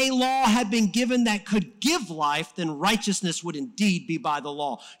if a law had been given that could give life, then righteousness would indeed be by the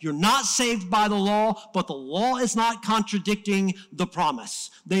law. You're not saved by the law, but the law is not contradicting the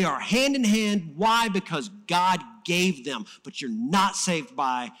promise. They are hand in hand. Why? Because God gave them, but you're not saved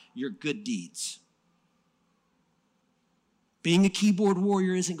by your good deeds. Being a keyboard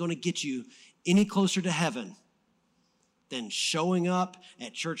warrior isn't going to get you any closer to heaven than showing up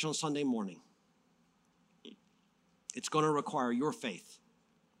at church on Sunday morning. It's going to require your faith.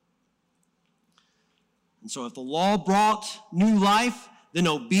 And so if the law brought new life, then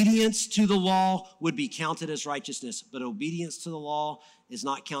obedience to the law would be counted as righteousness. But obedience to the law is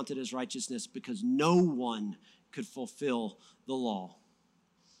not counted as righteousness because no one could fulfill the law.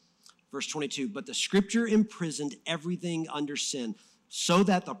 Verse 22, but the scripture imprisoned everything under sin, so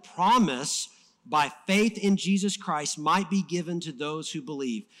that the promise by faith in Jesus Christ might be given to those who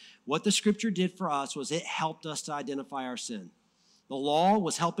believe. What the scripture did for us was it helped us to identify our sin. The law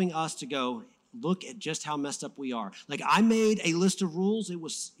was helping us to go, look at just how messed up we are. Like I made a list of rules. It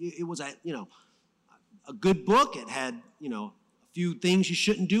was a good book. It had, a few things you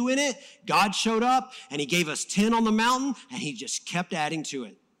shouldn't do in it. God showed up and he gave us 10 on the mountain and he just kept adding to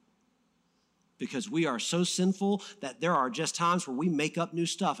it. Because we are so sinful that there are just times where we make up new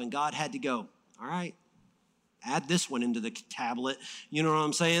stuff and God had to go, all right, add this one into the tablet. You know what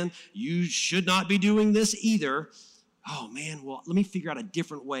I'm saying? You should not be doing this either. Oh man, well, let me figure out a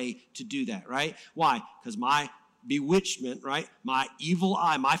different way to do that, right? Why? Because my bewitchment, right? My evil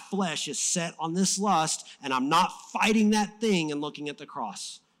eye, my flesh is set on this lust and I'm not fighting that thing and looking at the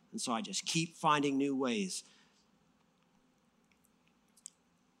cross. And so I just keep finding new ways.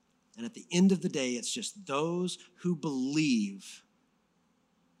 And at the end of the day, it's just those who believe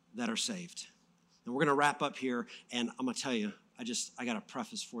that are saved. And we're going to wrap up here, and I'm going to tell you, I got a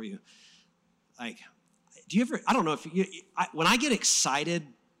preface for you. Like, do you ever, I don't know if you, when I get excited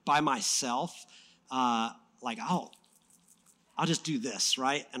by myself, I'll just do this,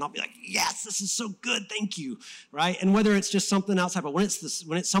 right? And I'll be like, yes, this is so good, thank you, right? And whether it's just something outside, but when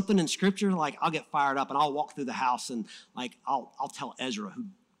it's something in scripture, like I'll get fired up and I'll walk through the house and like I'll tell Ezra who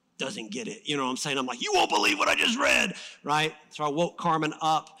doesn't get it. You know what I'm saying? I'm like, you won't believe what I just read, right? So I woke Carmen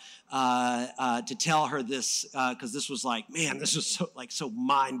up to tell her this because this was like, man, this was so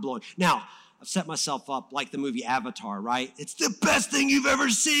mind-blowing. Now, I've set myself up like the movie Avatar, right? It's the best thing you've ever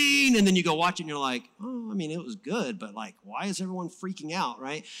seen. And then you go watch it and you're like, oh, I mean, it was good, but like, why is everyone freaking out,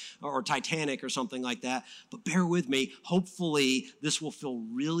 right? Or Titanic or something like that. But bear with me. Hopefully, this will feel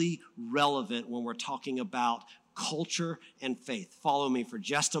really relevant when we're talking about culture and faith. Follow me for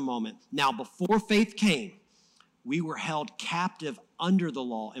just a moment. Now, before faith came, we were held captive under the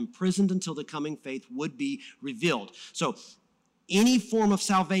law, imprisoned until the coming faith would be revealed. So any form of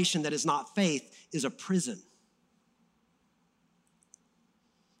salvation that is not faith is a prison.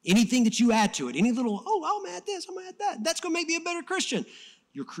 Anything that you add to it, any little, I'm gonna add this, I'm gonna add that, that's gonna make me a better Christian.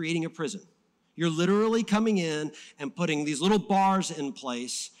 You're creating a prison. You're literally coming in and putting these little bars in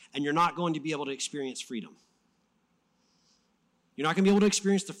place, and you're not going to be able to experience freedom. You're not going to be able to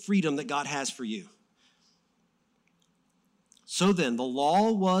experience the freedom that God has for you. So then, the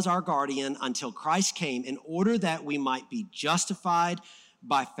law was our guardian until Christ came in order that we might be justified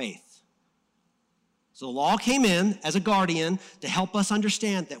by faith. So the law came in as a guardian to help us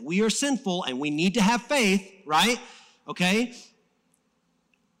understand that we are sinful and we need to have faith, right? Okay?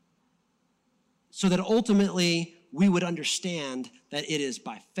 So that ultimately we would understand that it is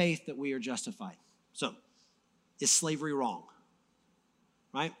by faith that we are justified. So, is slavery wrong?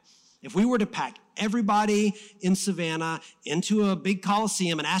 Right? If we were to pack everybody in Savannah into a big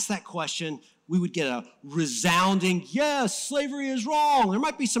coliseum and ask that question, we would get a resounding, yes, slavery is wrong. There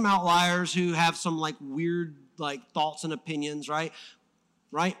might be some outliers who have some like weird like thoughts and opinions, right?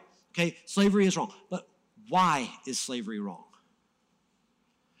 Right? Okay, slavery is wrong. But why is slavery wrong?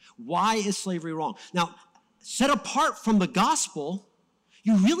 Why is slavery wrong? Now, set apart from the gospel,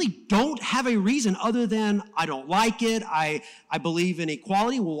 you really don't have a reason other than, I don't like it, I believe in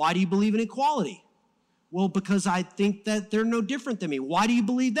equality. Well, why do you believe in equality? Well, because I think that they're no different than me. Why do you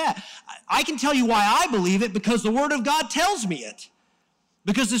believe that? I can tell you why I believe it, because the Word of God tells me it.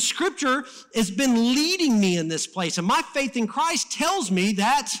 Because the Scripture has been leading me in this place, and my faith in Christ tells me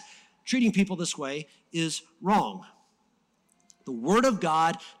that treating people this way is wrong. The Word of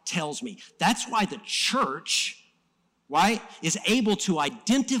God tells me. That's why the church, right, is able to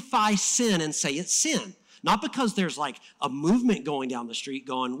identify sin and say it's sin. Not because there's like a movement going down the street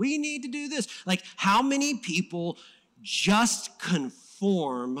going, we need to do this. Like, how many people just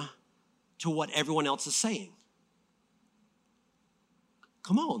conform to what everyone else is saying?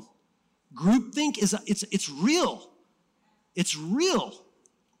 Come on. Groupthink it's real. It's real.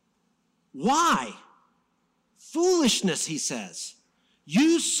 Why? Foolishness, he says.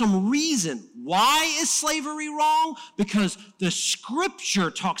 Use some reason. Why is slavery wrong? Because the scripture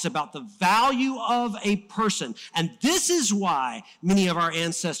talks about the value of a person. And this is why many of our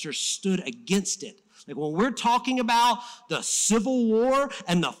ancestors stood against it. Like when we're talking about the Civil War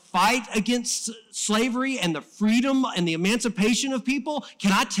and the fight against slavery and the freedom and the emancipation of people,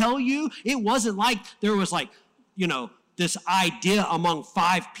 can I tell you, it wasn't like there was this idea among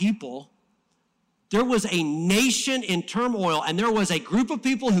 5 people. There was a nation in turmoil, and there was a group of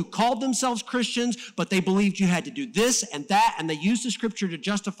people who called themselves Christians, but they believed you had to do this and that, and they used the scripture to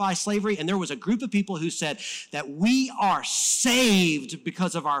justify slavery. And there was a group of people who said that we are saved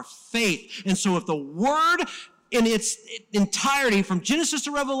because of our faith. And so if the word in its entirety from Genesis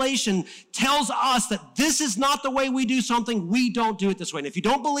to Revelation tells us that this is not the way we do something, we don't do it this way. And if you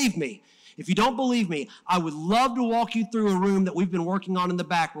don't believe me, I would love to walk you through a room that we've been working on in the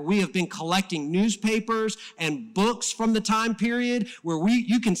back where we have been collecting newspapers and books from the time period where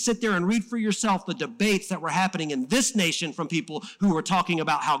you can sit there and read for yourself the debates that were happening in this nation from people who were talking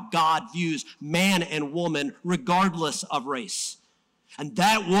about how God views man and woman regardless of race. And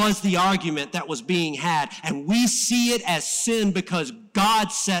that was the argument that was being had. And we see it as sin because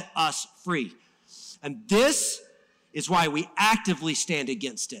God set us free. And this is why we actively stand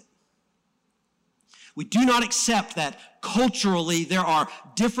against it. We do not accept that culturally there are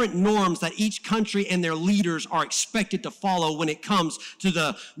different norms that each country and their leaders are expected to follow when it comes to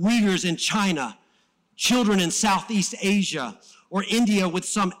the Uyghurs in China, children in Southeast Asia, or India with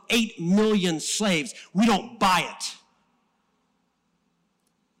some 8 million slaves. We don't buy it.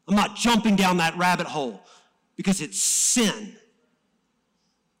 I'm not jumping down that rabbit hole because it's sin.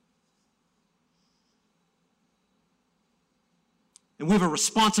 And we have a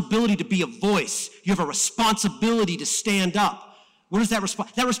responsibility to be a voice. You have a responsibility to stand up. What is that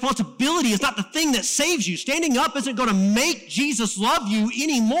that responsibility is not the thing that saves you. Standing up isn't going to make Jesus love you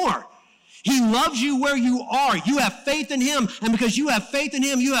anymore. He loves you where you are. You have faith in him. And because you have faith in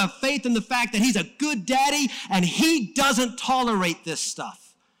him, you have faith in the fact that he's a good daddy and he doesn't tolerate this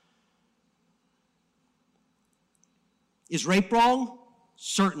stuff. Is rape wrong?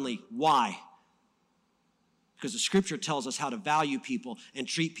 Certainly. Why? Because the scripture tells us how to value people and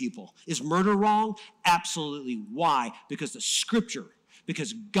treat people. Is murder wrong? Absolutely. Why? Because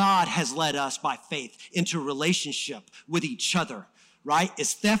because God has led us by faith into a relationship with each other, right?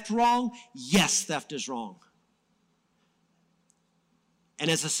 Is theft wrong? Yes, theft is wrong. And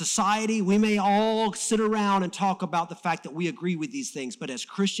as a society, we may all sit around and talk about the fact that we agree with these things, but as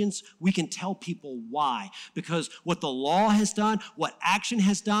Christians, we can tell people why. Because what the law has done, what action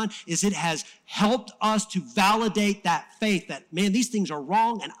has done, is it has helped us to validate that faith that, man, these things are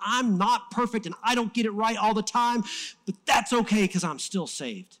wrong and I'm not perfect and I don't get it right all the time, but that's okay because I'm still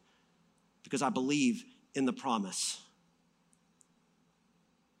saved because I believe in the promise.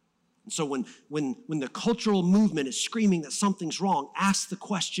 And so when the cultural movement is screaming that something's wrong, ask the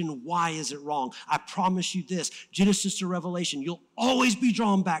question, why is it wrong? I promise you this, Genesis to Revelation, you'll always be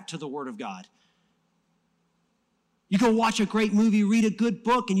drawn back to the Word of God. You go watch a great movie, read a good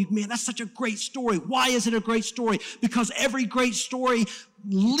book, and man, that's such a great story. Why is it a great story? Because every great story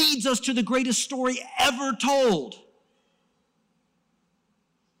leads us to the greatest story ever told.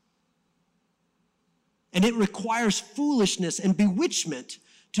 And it requires foolishness and bewitchment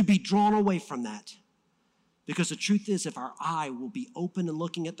to be drawn away from that. Because the truth is, if our eye will be open and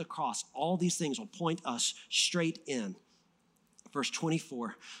looking at the cross, all these things will point us straight in. Verse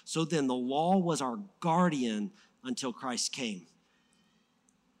 24, so then the law was our guardian until Christ came.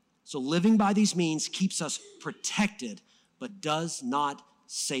 So living by these means keeps us protected, but does not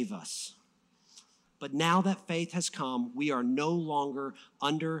save us. But now that faith has come, we are no longer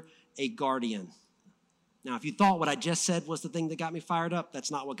under a guardian. Now, if you thought what I just said was the thing that got me fired up,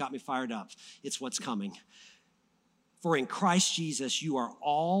 that's not what got me fired up. It's what's coming. For in Christ Jesus, you are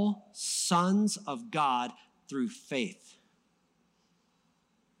all sons of God through faith.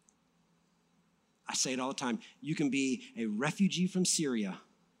 I say it all the time. You can be a refugee from Syria,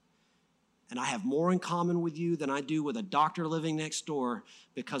 and I have more in common with you than I do with a doctor living next door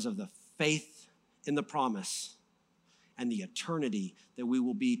because of the faith in the promise and the eternity that we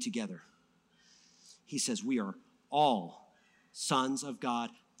will be together. He says we are all sons of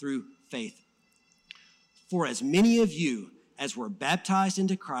God through faith. For as many of you as were baptized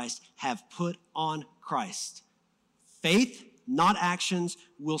into Christ have put on Christ. Faith, not actions,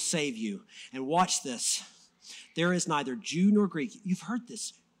 will save you. And watch this. There is neither Jew nor Greek. You've heard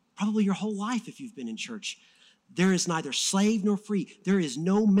this probably your whole life if you've been in church. There is neither slave nor free. There is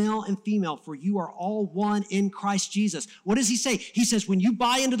no male and female, for you are all one in Christ Jesus. What does he say? He says, when you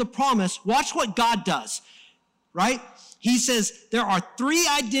buy into the promise, watch what God does, right? He says there are 3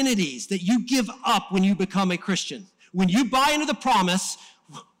 identities that you give up when you become a Christian. When you buy into the promise,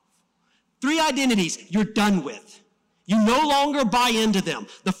 3 identities you're done with. You no longer buy into them.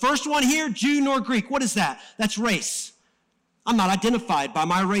 The first one here, Jew nor Greek. What is that? That's race. I'm not identified by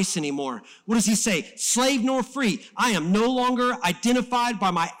my race anymore. What does he say? Slave nor free. I am no longer identified by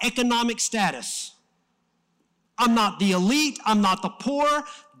my economic status. I'm not the elite. I'm not the poor.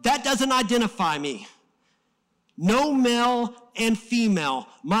 That doesn't identify me. No male and female.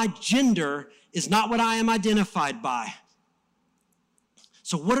 My gender is not what I am identified by.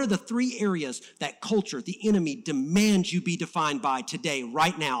 So what are the 3 areas that culture, the enemy, demands you be defined by today,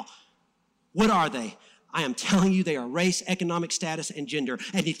 right now? What are they? I am telling you, they are race, economic status, and gender.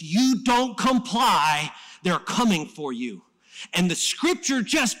 And if you don't comply, they're coming for you. And the scripture,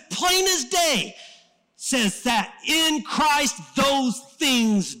 just plain as day, says that in Christ, those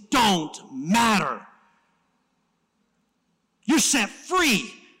things don't matter. You're set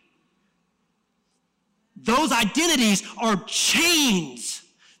free. Those identities are chains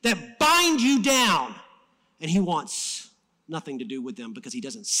that bind you down. And he wants nothing to do with them because he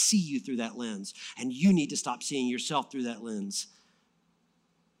doesn't see you through that lens. And you need to stop seeing yourself through that lens.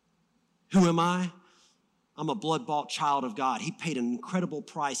 Who am I? I'm a blood-bought child of God. He paid an incredible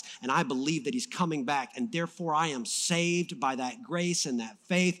price, and I believe that he's coming back, and therefore I am saved by that grace and that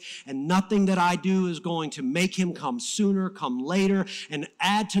faith, and nothing that I do is going to make him come sooner, come later, and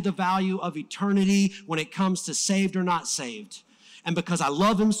add to the value of eternity when it comes to saved or not saved. And because I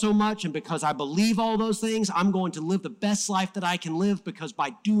love him so much and because I believe all those things, I'm going to live the best life that I can live, because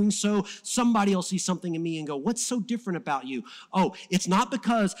by doing so, somebody will see something in me and go, what's so different about you? Oh, it's not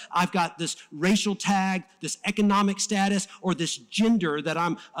because I've got this racial tag, this economic status, or this gender that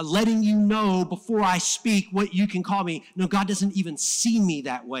I'm letting you know before I speak what you can call me. No, God doesn't even see me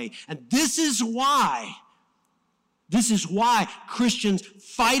that way. And this is why Christians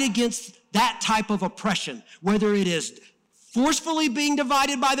fight against that type of oppression, whether it is forcefully being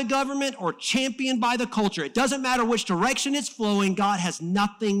divided by the government or championed by the culture. It doesn't matter which direction it's flowing. God has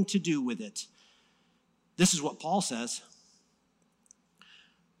nothing to do with it. This is what Paul says.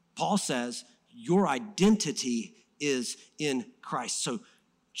 Paul says, your identity is in Christ. So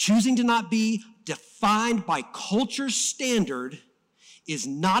choosing to not be defined by culture's standard is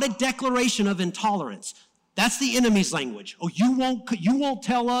not a declaration of intolerance. That's the enemy's language. Oh, you won't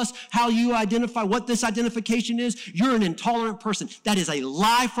tell us how you identify, what this identification is. You're an intolerant person. That is a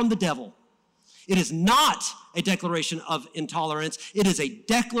lie from the devil. It is not a declaration of intolerance. It is a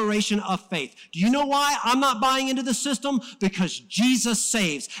declaration of faith. Do you know why I'm not buying into the system? Because Jesus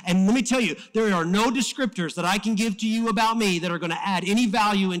saves. And let me tell you, there are no descriptors that I can give to you about me that are going to add any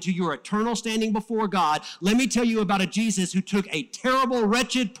value into your eternal standing before God. Let me tell you about a Jesus who took a terrible,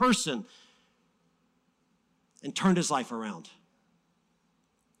 wretched person and turned his life around.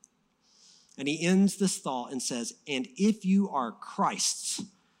 And he ends this thought and says, and if you are Christ's,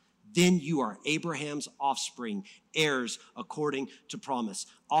 then you are Abraham's offspring, heirs according to promise.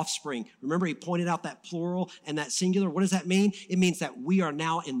 Offspring. Remember, he pointed out that plural and that singular. What does that mean? It means that we are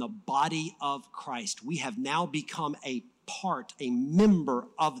now in the body of Christ. We have now become a part, a member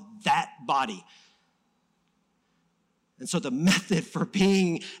of that body. And so the method for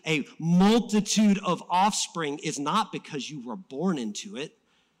being a multitude of offspring is not because you were born into it,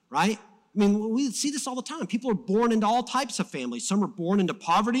 right? I mean, we see this all the time. People are born into all types of families. Some are born into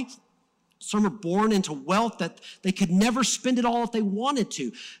poverty. Some are born into wealth that they could never spend it all if they wanted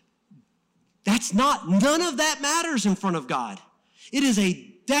to. None of that matters in front of God. It is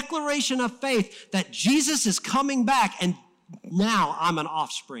a declaration of faith that Jesus is coming back, and now I'm an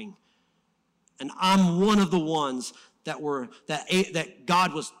offspring. And I'm one of the ones that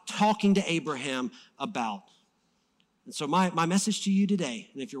God was talking to Abraham about. And so my message to you today,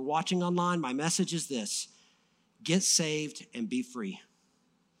 and if you're watching online, my message is this: get saved and be free.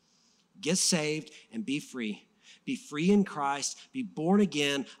 Get saved and be free. Be free in Christ, be born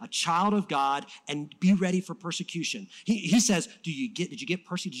again, a child of God, and be ready for persecution. He says, did you get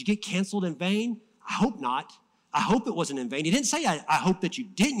persecuted? Did you get canceled in vain? I hope not. I hope it wasn't in vain. He didn't say, I hope that you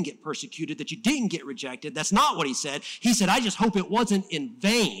didn't get persecuted, that you didn't get rejected. That's not what he said. He said, I just hope it wasn't in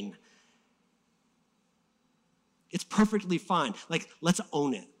vain. It's perfectly fine. Like, let's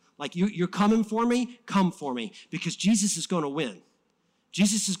own it. Like, you're coming for me? Come for me. Because Jesus is going to win.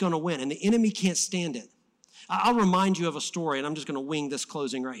 Jesus is going to win, and the enemy can't stand it. I'll remind you of a story, and I'm just going to wing this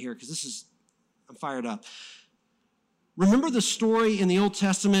closing right here because I'm fired up. Remember the story in the Old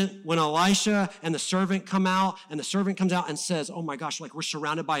Testament when Elisha and the servant come out, and the servant comes out and says, oh my gosh, like we're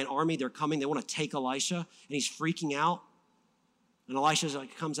surrounded by an army. They're coming. They want to take Elisha, and he's freaking out. And Elisha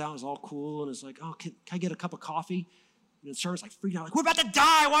like comes out, is all cool, and is like, oh, can I get a cup of coffee? And the servant's like freaking out, like, we're about to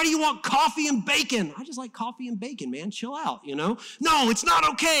die. Why do you want coffee and bacon? I just like coffee and bacon, man. Chill out, you know? No, it's not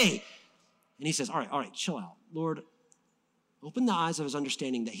okay. And he says, all right, chill out. Lord, open the eyes of his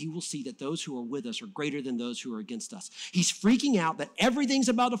understanding that he will see that those who are with us are greater than those who are against us. He's freaking out that everything's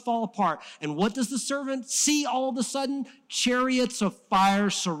about to fall apart. And what does the servant see all of a sudden? Chariots of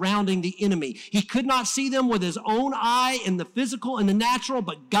fire surrounding the enemy. He could not see them with his own eye in the physical and the natural,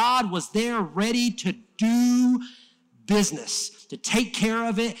 but God was there ready to do business, to take care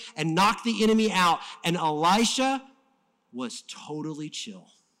of it and knock the enemy out. And Elisha was totally chill.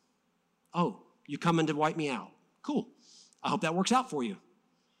 Oh, you coming to wipe me out? Cool. I hope that works out for you.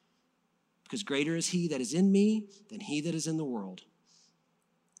 Because greater is he that is in me than he that is in the world.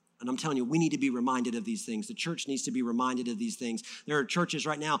 And I'm telling you, we need to be reminded of these things. The church needs to be reminded of these things. There are churches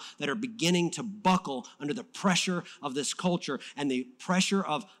right now that are beginning to buckle under the pressure of this culture and the pressure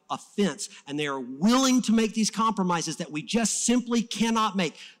of offense. And they are willing to make these compromises that we just simply cannot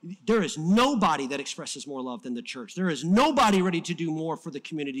make. There is nobody that expresses more love than the church. There is nobody ready to do more for the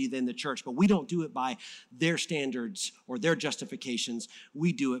community than the church. But we don't do it by their standards or their justifications.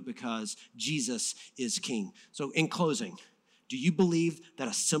 We do it because Jesus is king. So in closing, do you believe that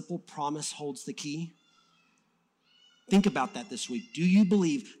a simple promise holds the key? Think about that this week. Do you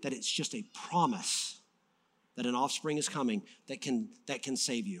believe that it's just a promise that an offspring is coming that can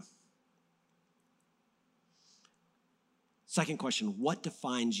save you? Second question, what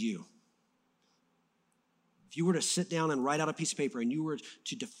defines you? If you were to sit down and write out a piece of paper and you were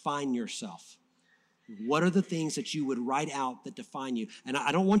to define yourself, what are the things that you would write out that define you? And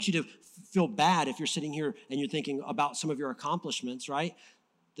I don't want you to feel bad if you're sitting here and you're thinking about some of your accomplishments, right?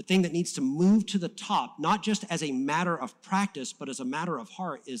 The thing that needs to move to the top, not just as a matter of practice, but as a matter of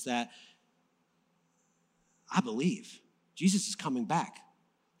heart, is that I believe Jesus is coming back.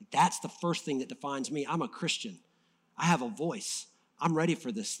 That's the first thing that defines me. I'm a Christian. I have a voice. I'm ready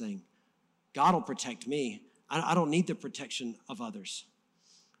for this thing. God will protect me. I don't need the protection of others.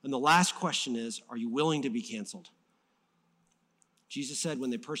 And the last question is, are you willing to be canceled? Jesus said,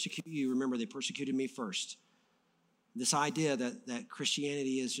 when they persecute you, remember they persecuted me first. This idea that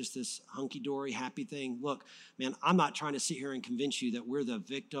Christianity is just this hunky-dory, happy thing. Look, man, I'm not trying to sit here and convince you that we're the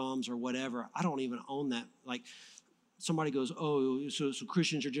victims or whatever. I don't even own that. Like somebody goes, oh, so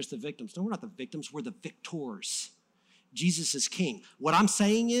Christians are just the victims. No, we're not the victims. We're the victors. Jesus is king. What I'm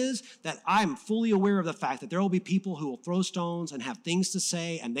saying is that I'm fully aware of the fact that there will be people who will throw stones and have things to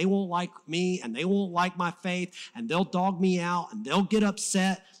say, and they won't like me, and they won't like my faith, and they'll dog me out, and they'll get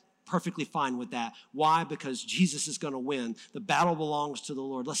upset. Perfectly fine with that. Why? Because Jesus is going to win. The battle belongs to the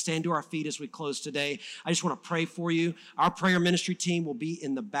Lord. Let's stand to our feet as we close today. I just want to pray for you. Our prayer ministry team will be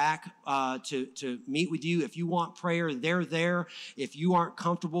in the back to meet with you. If you want prayer, they're there. If you aren't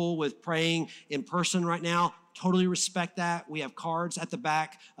comfortable with praying in person right now, totally respect that. We have cards at the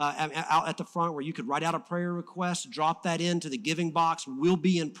back, out at the front where you could write out a prayer request, drop that into the giving box. We'll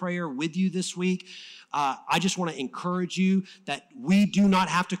be in prayer with you this week. I just want to encourage you that we do not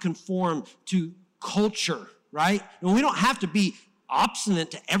have to conform to culture, right? And we don't have to be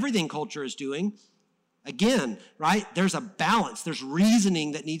obstinate to everything culture is doing. Again, right, there's a balance. There's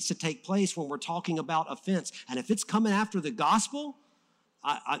reasoning that needs to take place when we're talking about offense. And if it's coming after the gospel,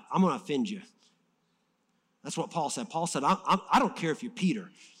 I'm going to offend you. That's what Paul said. Paul said, I don't care if you're Peter.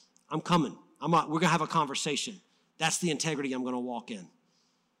 I'm coming. We're going to have a conversation. That's the integrity I'm going to walk in.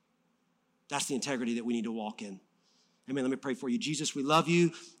 That's the integrity that we need to walk in. Amen. Let me pray for you. Jesus, we love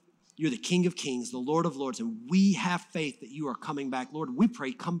you. You're the King of Kings, the Lord of Lords, and we have faith that you are coming back. Lord, we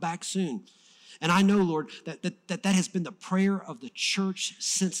pray, come back soon. And I know, Lord, that has been the prayer of the church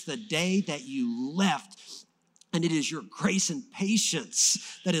since the day that you left. And it is your grace and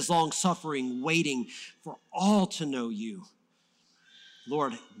patience that is long-suffering, waiting for all to know you.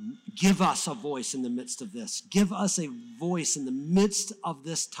 Lord, give us a voice in the midst of this. Give us a voice in the midst of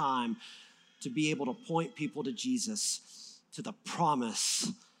this time to be able to point people to Jesus, to the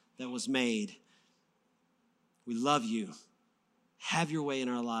promise that was made. We love you. Have your way in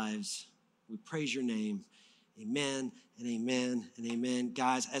our lives. We praise your name. Amen and amen and amen.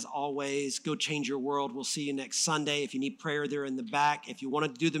 Guys, as always, go change your world. We'll see you next Sunday. If you need prayer, they're in the back. If you want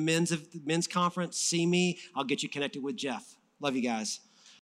to do the men's conference, see me. I'll get you connected with Jeff. Love you guys.